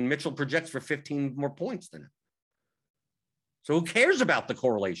Mitchell projects for 15 more points than him. So who cares about the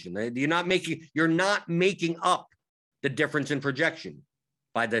correlation? You're not making up the difference in projection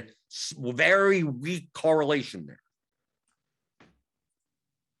by the very weak correlation there.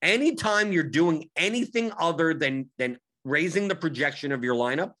 Anytime you're doing anything other than raising the projection of your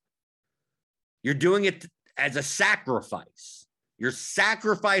lineup, you're doing it as a sacrifice. You're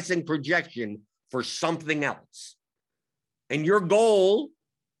sacrificing projection for something else. And your goal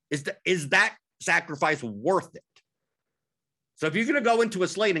is that sacrifice worth it? So if you're going to go into a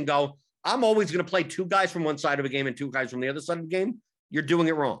slate and go, I'm always going to play 2 guys from one side of a game and 2 guys from the other side of the game, you're doing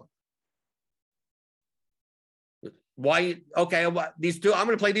it wrong. Why? Okay, these 2, I'm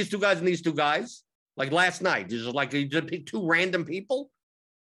going to play these 2 guys and these 2 guys. Like last night, you just pick 2 random people.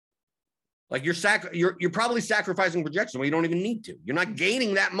 Like you're probably sacrificing projection where you don't even need to. You're not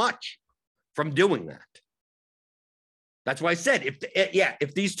gaining that much from doing that. That's why I said,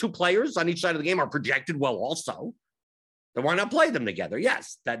 if these 2 players on each side of the game are projected well also, then why not play them together?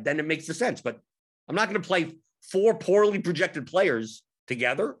 Yes, then it makes the sense. But I'm not going to play 4 poorly projected players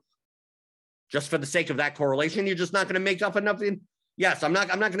together. just for the sake of that correlation. You're just not going to make up enough. Yes, I'm not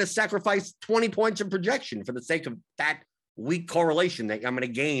going to sacrifice 20 points of projection for the sake of that weak correlation that I'm going to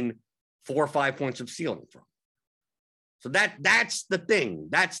gain 4 or 5 points of ceiling from. So that's the thing.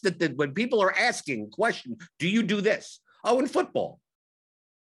 That's when people are asking question, do you do this? Oh, in football,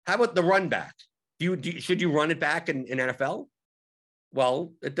 how about the run back? Should you run it back in NFL?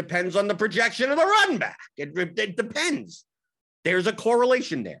 Well, it depends on the projection of the run back. It depends. There's a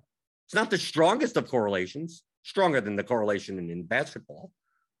correlation there. It's not the strongest of correlations, stronger than the correlation in basketball.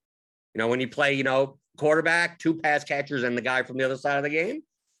 When you play, quarterback, 2 pass catchers, and the guy from the other side of the game.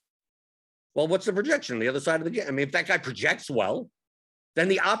 Well, what's the projection on the other side of the game? I mean, if that guy projects well, then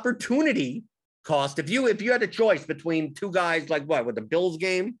the opportunity cost, if you had a choice between 2 guys like with the Bills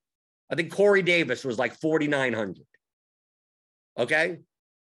game, I think Corey Davis was like 4,900. Okay?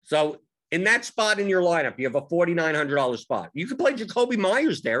 So in that spot in your lineup, you have a $4,900 spot. You could play Jacoby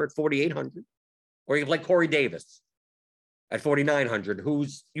Myers there at 4,800, or you can play Corey Davis at 4,900,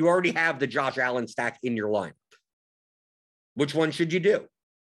 you already have the Josh Allen stack in your lineup. Which one should you do?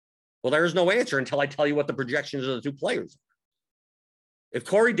 Well, there's no answer until I tell you what the projections of the 2 players are. If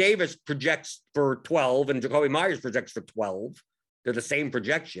Corey Davis projects for 12 and Jacoby Myers projects for 12, they're the same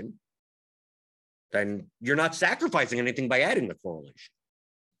projection, then you're not sacrificing anything by adding the correlation,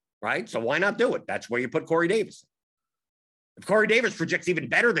 right? So why not do it? That's where you put Corey Davis. If Corey Davis projects even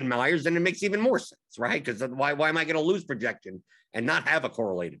better than Myers, then it makes even more sense, right? Because why am I going to lose projection and not have a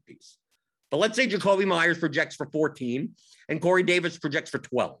correlated piece? But let's say Jacoby Myers projects for 14 and Corey Davis projects for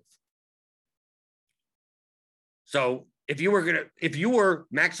 12. So if you were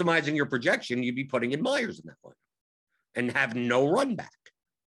maximizing your projection, you'd be putting in Myers in that lineup and have no run back,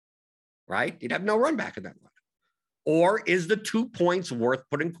 right? You'd have no run back in that lineup. Or is the 2 points worth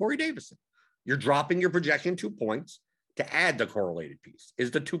putting Corey Davis in? You're dropping your projection 2 points to add the correlated piece.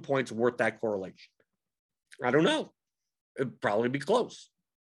 Is the 2 points worth that correlation? I don't know. It'd probably be close.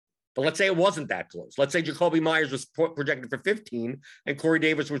 But let's say it wasn't that close. Let's say Jacoby Myers was projected for 15 and Corey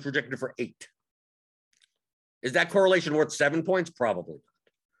Davis was projected for 8. Is that correlation worth 7 points? Probably not.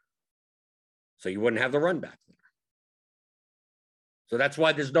 So you wouldn't have the run back there. So that's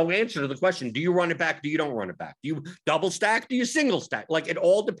why there's no answer to the question. Do you run it back? Do you don't run it back? Do you double stack? Do you single stack? Like, it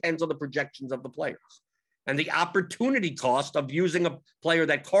all depends on the projections of the players and the opportunity cost of using a player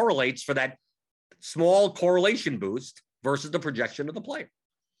that correlates for that small correlation boost versus the projection of the player.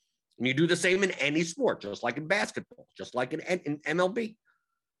 And you do the same in any sport, just like in basketball, just like in MLB,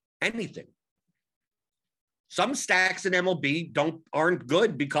 anything. Some stacks in MLB aren't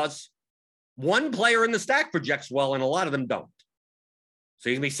good because one player in the stack projects well and a lot of them don't. So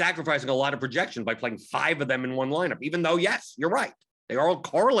you can be sacrificing a lot of projection by playing 5 of them in one lineup, even though, yes, you're right. They are all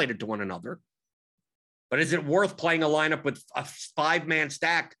correlated to one another. But is it worth playing a lineup with a 5-man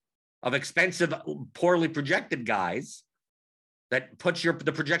stack of expensive, poorly projected guys that puts the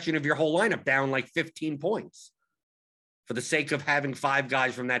projection of your whole lineup down like 15 points for the sake of having 5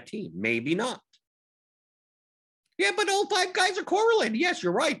 guys from that team? Maybe not. Yeah, but all 5 guys are correlated. Yes,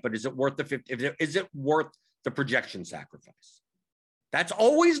 you're right. But is it worth is it worth the projection sacrifice? That's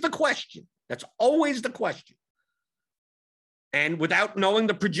always the question. That's always the question. And without knowing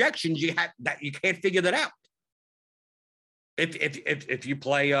the projections, you can't figure that out. If you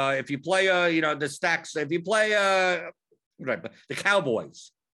play the stacks, if you play the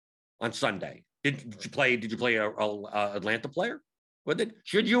Cowboys on Sunday, did you play a Atlanta player with it?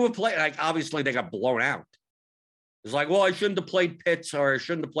 Should you have played? Like, obviously they got blown out. It's like, well, I shouldn't have played Pitts or I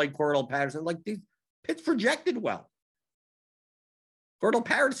shouldn't have played Cordell Patterson. Like, Pitts projected well. Cordell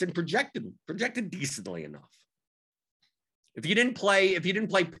Patterson projected decently enough. If you didn't play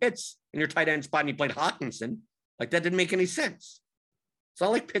Pitts in your tight end spot and you played Hawkinson, like, that didn't make any sense. It's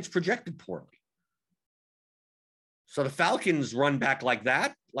not like Pitts projected poorly. So the Falcons run back like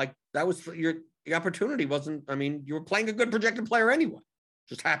that was the opportunity wasn't. I mean, you were playing a good projected player anyway.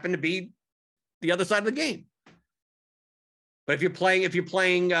 Just happened to be the other side of the game. But if you're playing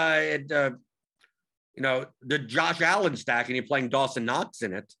the Josh Allen stack and you're playing Dawson Knox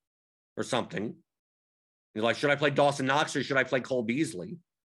in it or something, you're like, should I play Dawson Knox or should I play Cole Beasley?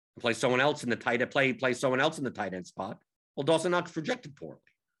 Play someone else in the tight end, play someone else in the tight end spot. Well, Dawson Knox projected poorly.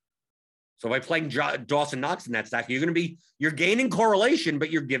 So by playing Dawson Knox in that stack, you're gaining correlation,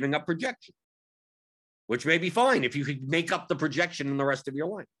 but you're giving up projection, which may be fine if you could make up the projection in the rest of your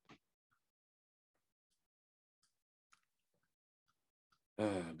line.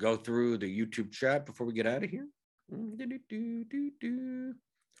 Go through the YouTube chat before we get out of here. And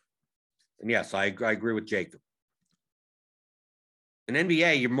yes, I agree with Jacob. In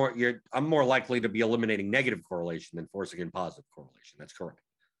NBA, I'm more likely to be eliminating negative correlation than forcing in positive correlation. That's correct.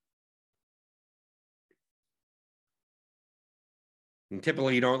 And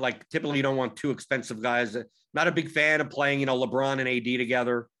typically you don't want too expensive guys. Not a big fan of playing, LeBron and AD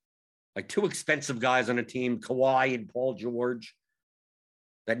together. Like two expensive guys on a team, Kawhi and Paul George,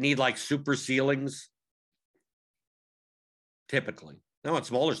 that need like super ceilings. Typically. Now on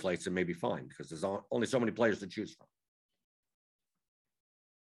smaller slates, it may be fine because there's only so many players to choose from.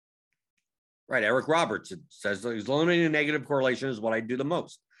 Right, Eric Roberts says he's eliminating a negative correlation is what I do the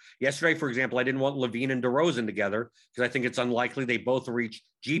most. Yesterday, for example, I didn't want Levine and DeRozan together because I think it's unlikely they both reach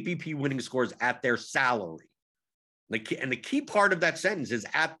GPP winning scores at their salary. And the key part of that sentence is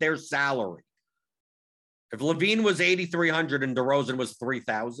at their salary. If Levine was 8,300 and DeRozan was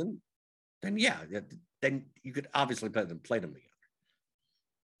 3,000, then yeah, then you could obviously play them together.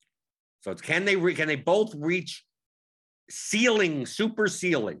 So it's can they both reach ceiling, super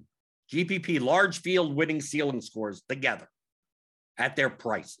ceiling, GPP, large field winning ceiling scores together at their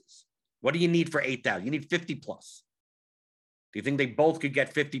prices? What do you need for 8,000? You need 50 plus. Do you think they both could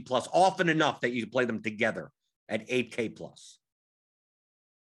get 50 plus often enough that you could play them together at 8K plus?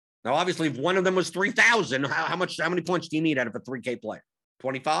 Now, obviously, if one of them was 3,000, how many points do you need out of a 3K player?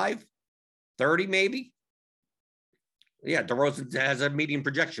 25? 30 maybe? Yeah, DeRozan has a median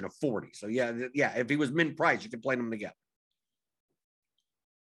projection of 40. So yeah, if he was min price, you could play them together.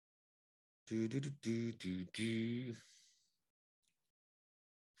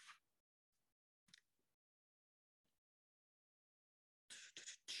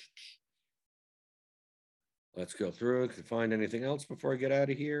 Let's go through it. Can find anything else before I get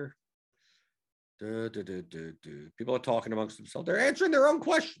out of here? People are talking amongst themselves. They're answering their own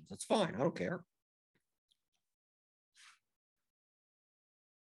questions. That's fine. I don't care.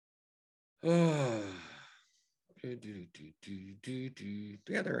 Yeah,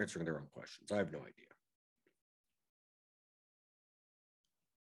 they're answering their own questions. I have no idea.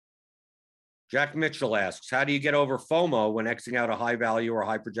 Jack Mitchell asks, how do you get over FOMO when Xing out a high value or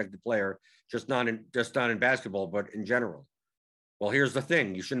high projected player, just not in basketball, but in general? Well, here's the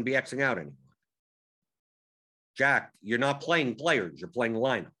thing. You shouldn't be Xing out anymore. Jack, you're not playing players. You're playing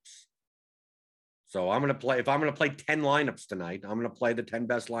lineups. So if I'm going to play 10 lineups tonight, I'm going to play the 10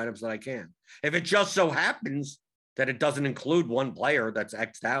 best lineups that I can. If it just so happens that it doesn't include one player that's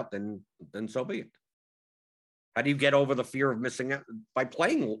X'd out, then so be it. How do you get over the fear of missing out? By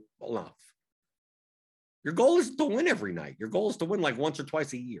playing enough. Your goal is to win every night. Your goal is to win like once or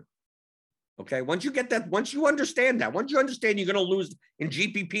twice a year. Okay. Once you get that, once you understand you're going to lose in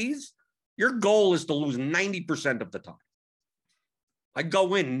GPPs, your goal is to lose 90% of the time. I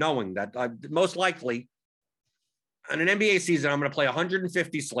go in knowing that most likely in an NBA season, I'm going to play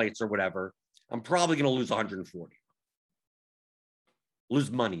 150 slates or whatever. I'm probably going to lose 140.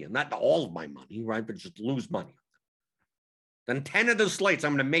 Lose money, and not all of my money, right? But just lose money. Then 10 of those slates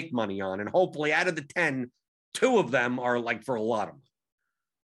I'm going to make money on. And hopefully out of the 10, 2 of them are like for a lot of money.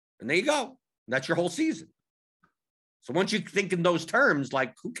 And there you go. That's your whole season. So once you think in those terms,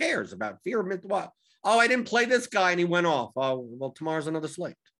 like who cares about fear of what? Oh, I didn't play this guy and he went off. Oh, well, tomorrow's another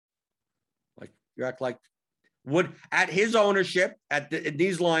slate. Like you act like at his ownership in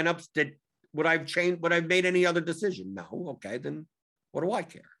these lineups, would I've made any other decision? No. Okay, then what do I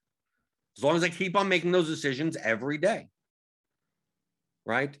care? As long as I keep on making those decisions every day.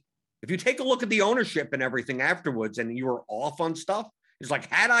 Right? If you take a look at the ownership and everything afterwards and you were off on stuff, it's like,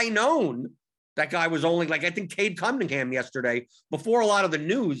 had I known that guy was only like, I think Cade Cunningham yesterday, before a lot of the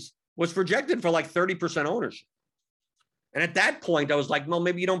news, was projected for like 30% ownership. And at that point, I was like, well,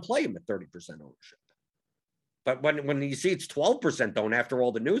 maybe you don't play him at 30% ownership. But when you see it's 12% owned after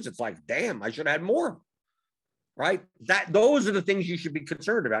all the news, it's like, damn, I should have had more. Right? Those are the things you should be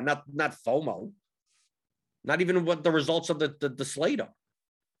concerned about, not FOMO. Not even what the results of the slate are.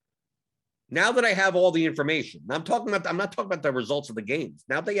 Now that I have all the information, I'm not talking about the results of the games.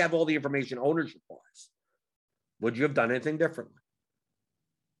 Now that you have all the information ownership-wise, would you have done anything differently?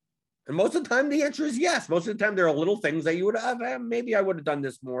 And most of the time, the answer is yes. Most of the time, there are little things that you would have. Maybe I would have done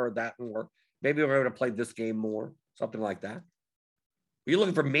this more, that more. Maybe I would have played this game more, something like that. But you're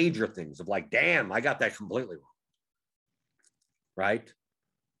looking for major things of like, damn, I got that completely wrong. Right?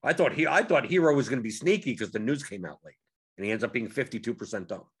 I thought Hero was going to be sneaky because the news came out late, and he ends up being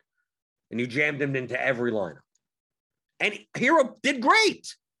 52% owned. And you jammed him into every lineup. And Hero did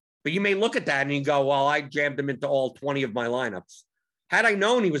great. But you may look at that and you go, well, I jammed him into all 20 of my lineups. Had I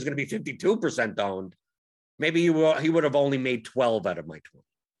known he was going to be 52% owned, maybe he would have only made 12 out of my 20.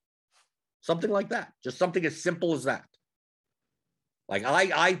 Something like that. Just something as simple as that. Like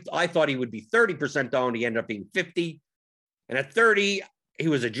I thought he would be 30% owned. He ended up being 50. And at 30, he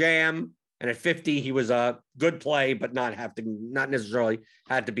was a jam. And at 50, he was a good play, but not necessarily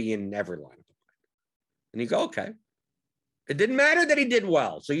had to be in every lineup. And you go, okay. It didn't matter that he did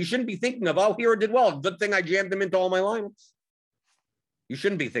well. So you shouldn't be thinking of, oh, Hero did well. Good thing I jammed him into all my lineups. You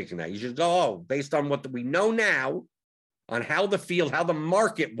shouldn't be thinking that. You should go, oh, based on what we know now, on how the field, how the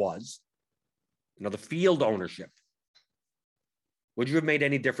market was, the field ownership. Would you have made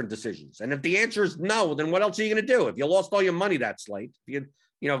any different decisions? And if the answer is no, then what else are you going to do? If you lost all your money that slate, if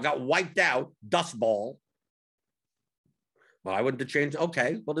you got wiped out, dust ball, well, I wouldn't have changed.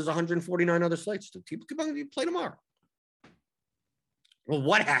 Okay, well, there's 149 other slates to keep on. You play tomorrow. Well,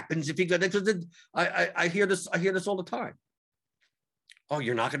 what happens if you go? I hear this. I hear this all the time. Oh,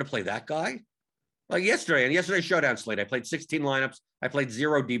 you're not going to play that guy? Like yesterday, and yesterday's showdown slate, I played 16 lineups. I played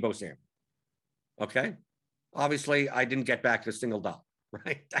 0 Debo Samuel. Okay. Obviously, I didn't get back a single dollar,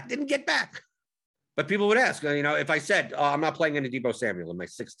 right? I didn't get back. But people would ask, if I said, oh, I'm not playing any Debo Samuel in my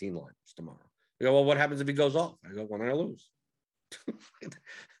 16 lineups tomorrow. You go, well, what happens if he goes off? I go, well, then I lose.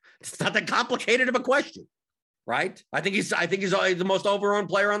 It's not that complicated of a question, right? I think he's the most overowned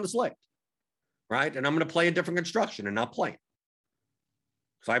player on the slate, right? And I'm going to play a different construction and not play him.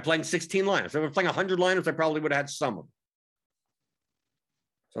 So I'm playing 16 lineups. If I was playing 100 lineups, I probably would have had some of them.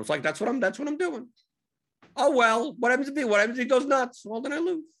 So it's like, that's what I'm doing. Oh, well, what happens if he goes nuts? Well, then I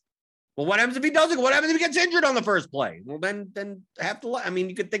lose. Well, what happens if he doesn't? What happens if he gets injured on the first play? Well, then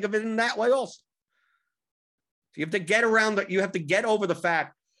you could think of it in that way also. So you have to get around that. You have to get over the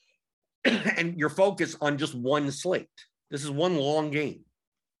fact and your focus on just one slate. This is one long game.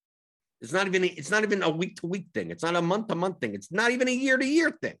 It's not even a week-to-week thing. It's not a month-to-month thing. It's not even a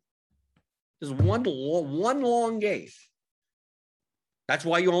year-to-year thing. There's one long game. That's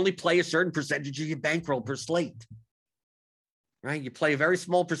why you only play a certain percentage of your bankroll per slate, right? You play a very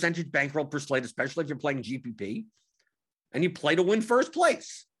small percentage bankroll per slate, especially if you're playing GPP, and you play to win first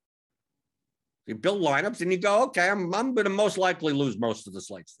place. You build lineups and you go, okay, I'm going to most likely lose most of the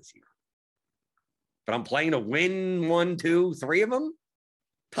slates this year, but I'm playing to win 1, 2, 3 of them,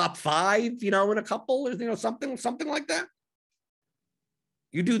 top 5, in a couple, something like that.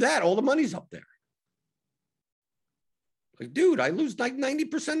 You do that, all the money's up there. Like, dude, I lose like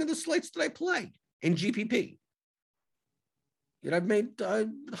 90% of the slates that I play in GPP. I've made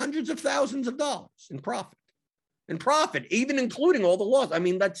hundreds of thousands of dollars in profit. Even including all the loss. I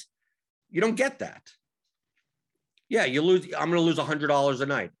mean, you don't get that. Yeah, you lose. I'm going to lose $100 a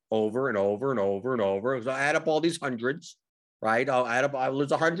night over and over and over and over. So I add up all these hundreds, right? I'll lose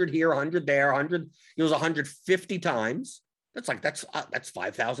 100 here, 100 there, 100. You lose 150 times. That's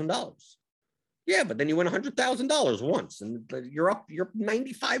 $5,000. Yeah, but then you win $100,000 once, and you're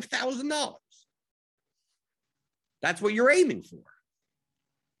 $95,000. That's what you're aiming for.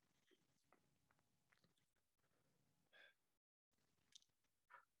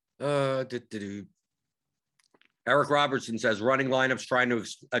 Eric Robertson says running lineups trying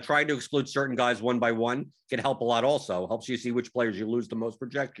to exclude certain guys one by one can help a lot. Also helps you see which players you lose the most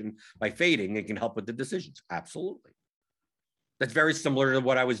projection by fading. It can help with the decisions. Absolutely. That's very similar to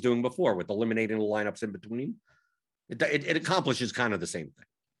what I was doing before with eliminating the lineups in between. It accomplishes kind of the same thing.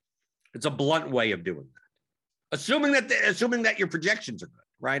 It's a blunt way of doing that. Assuming that your projections are good,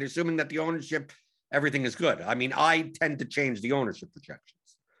 right? Assuming that the ownership, everything is good. I mean, I tend to change the ownership projections.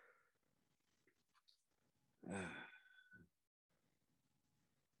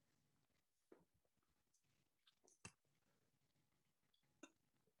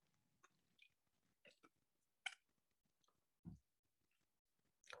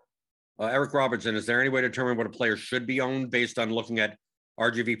 Eric Robertson, is there any way to determine what a player should be owned based on looking at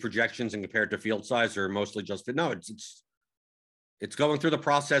RGV projections and compared to field size, or mostly just no? It's going through the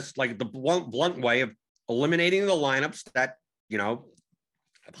process like the blunt way of eliminating the lineups that have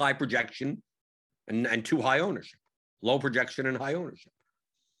high projection and too high ownership, low projection and high ownership.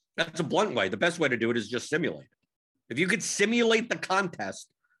 That's a blunt way. The best way to do it is just simulate it. If you could simulate the contest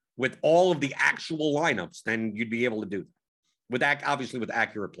with all of the actual lineups, then you'd be able to do that obviously with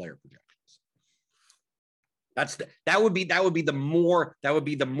accurate player projections. That would be the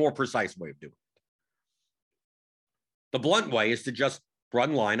more precise way of doing it. The blunt way is to just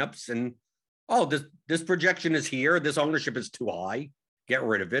run lineups and this projection is here, this ownership is too high, get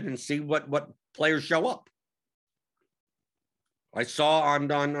rid of it and see what players show up. I saw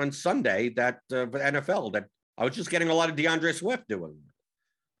on Sunday that with NFL that I was just getting a lot of DeAndre Swift doing it.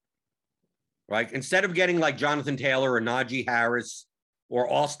 Right? Instead of getting like Jonathan Taylor or Najee Harris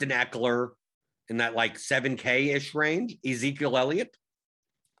or Austin Eckler in that like 7K-ish range, Ezekiel Elliott,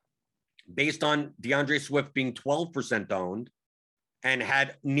 based on DeAndre Swift being 12% owned and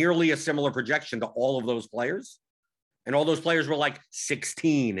had nearly a similar projection to all of those players. And all those players were like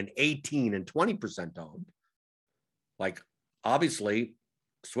 16 and 18 and 20% owned. Like, obviously,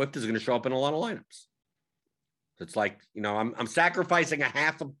 Swift is going to show up in a lot of lineups. It's like, you know, I'm sacrificing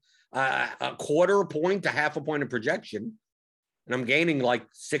a quarter point to half a point of projection, and I'm gaining like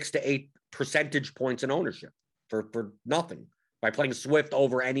 6 to 8 percentage points in ownership for nothing by playing Swift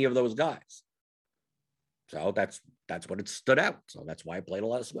over any of those guys. So that's what it stood out. So that's why I played a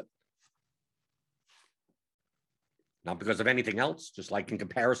lot of Swift. Not because of anything else, just like in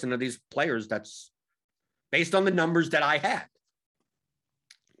comparison to these players, that's based on the numbers that I had.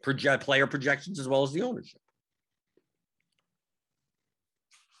 Player projections as well as the ownership.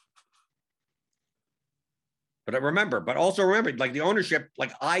 But also remember, like the ownership,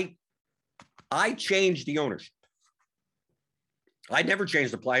 like I changed the ownership. I never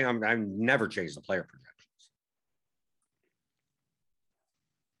changed the play. I've never changed the player projections.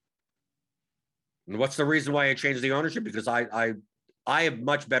 And what's the reason why I changed the ownership? Because I have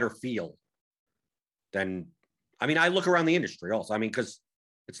much better feel than, I mean, I look around the industry also. I mean, because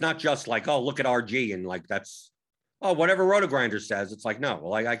it's not just like, oh, look at RG and like that's, oh, whatever Rotogrinder says. It's like, no,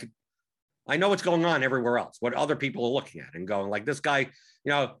 well, I know what's going on everywhere else, what other people are looking at and going like this guy, you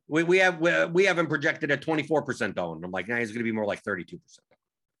know, we have him projected at 24% owned. I'm like, nah, he's going to be more like 32%.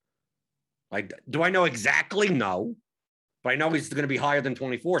 Like, do I know exactly? No, but I know he's going to be higher than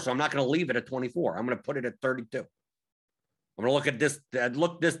 24. So I'm not going to leave it at 24. I'm going to put it at 32. I'm going to look at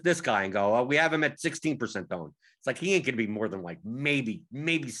this guy and go, oh, we have him at 16% owned. It's like, he ain't going to be more than like maybe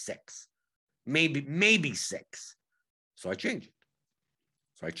 6, maybe 6. So I change it.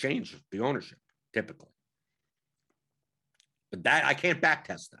 So I change the ownership typically. But that I can't back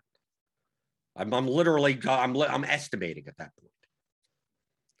test that. I'm estimating at that point.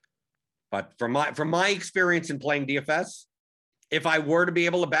 But from my experience in playing DFS, if I were to be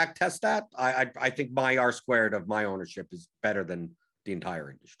able to back test that, I think my R squared of my ownership is better than the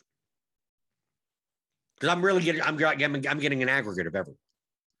entire industry. Because I'm getting an aggregate of everything.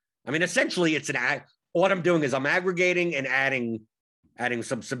 I mean, essentially, what I'm doing is I'm aggregating and adding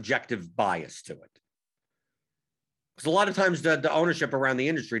some subjective bias to it. Because a lot of times the ownership around the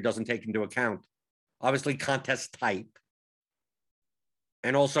industry doesn't take into account, obviously, contest type,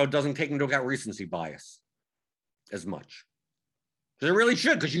 and also doesn't take into account recency bias as much. Because it really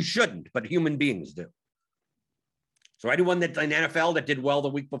should, because you shouldn't, but human beings do. So anyone that in NFL that did well the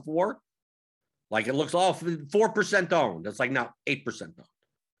week before, like it looks all 4% owned. It's like, no, 8% owned.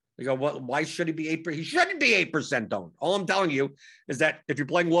 You go, well, why should he be 8%? He shouldn't be 8% owned. All I'm telling you is that if you're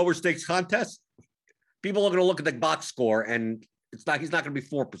playing lower stakes contests, people are going to look at the box score and he's not going to be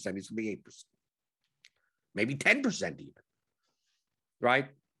 4%. He's going to be 8%. Maybe 10% even. Right?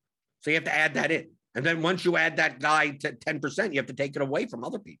 So you have to add that in. And then once you add that guy to 10%, you have to take it away from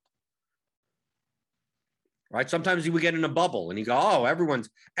other people. Right? Sometimes you would get in a bubble and you go, oh, everyone's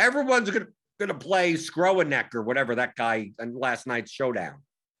going to play Skrowanek or whatever that guy in last night's showdown.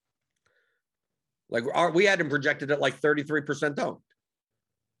 Like we had him projected at like 33% owned.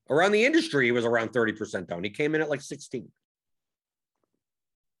 Around the industry, he was around 30% owned. He came in at like 16.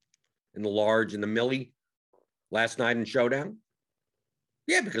 In the large, in the milli, last night in showdown.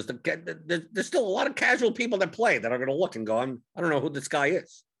 Yeah, because there's still a lot of casual people that play that are going to look and go, I don't know who this guy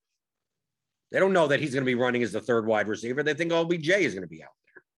is. They don't know that he's going to be running as the third wide receiver. They think OBJ is going to be out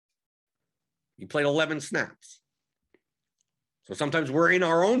there. He played 11 snaps. So sometimes we're in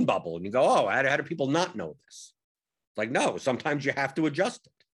our own bubble and you go, oh, how do people not know this? It's like, no, sometimes you have to adjust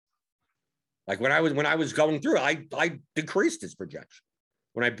it. Like when I was going through, I decreased his projection.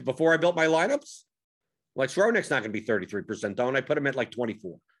 Before I built my lineups, like Skrowanek's not going to be 33% owned. I put him at like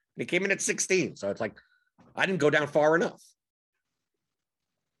 24. And he came in at 16. So it's like, I didn't go down far enough.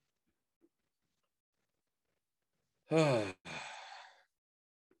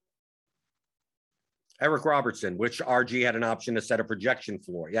 Eric Robertson, which RG had an option to set a projection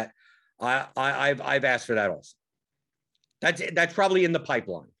floor. Yeah, I've asked for that also. That's probably in the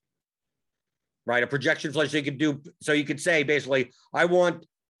pipeline, right? A projection floor so you could say basically, I want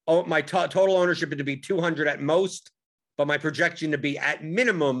my total ownership to be 200 at most, but my projection to be at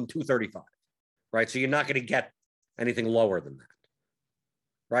minimum 235, right? So you're not going to get anything lower than that,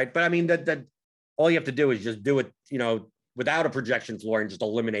 right? But I mean that all you have to do is just do it, without a projection floor and just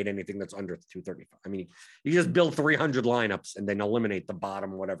eliminate anything that's under 235. I mean, you just build 300 lineups and then eliminate the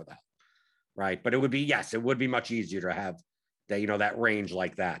bottom, whatever the hell, right? But it would be much easier to have that range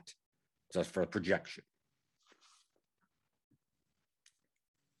like that just for a projection.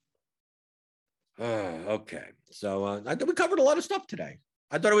 Okay. So I think we covered a lot of stuff today.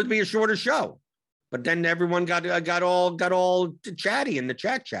 I thought it would be a shorter show, but then everyone got all chatty in the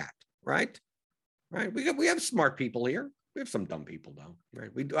chat, right? Right. We have smart people here. We have some dumb people though,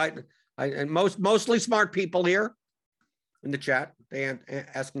 right? And mostly smart people here in the chat. They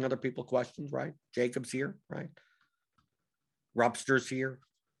asking other people questions, right? Jacob's here, right? Rupster's here.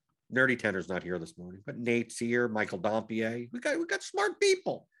 Nerdy Tender's not here this morning, but Nate's here. Michael Dompier. We got smart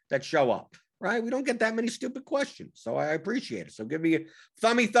people that show up, right? We don't get that many stupid questions, so I appreciate it. So give me a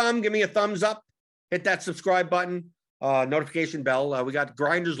thumb, give me a thumbs up, hit that subscribe button, notification bell. We got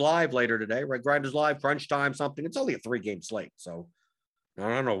Grinders Live later today, right? Grinders Live, crunch time, something. It's only a 3-game slate, so I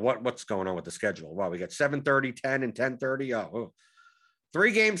don't know what's going on with the schedule. Wow, we got 7:30, 10, and 10:30. Oh,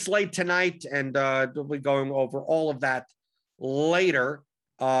 3-game slate tonight, and we'll be going over all of that later.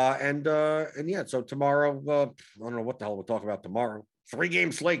 And yeah, so tomorrow, I don't know what the hell we'll talk about tomorrow.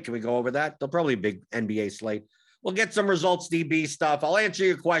 3-game slate. Can we go over that? There'll probably be a big NBA slate. We'll get some results, DB stuff. I'll answer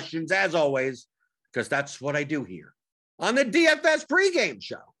your questions as always, because that's what I do here on the DFS pregame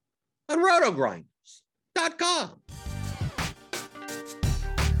show on rotogrinders.com.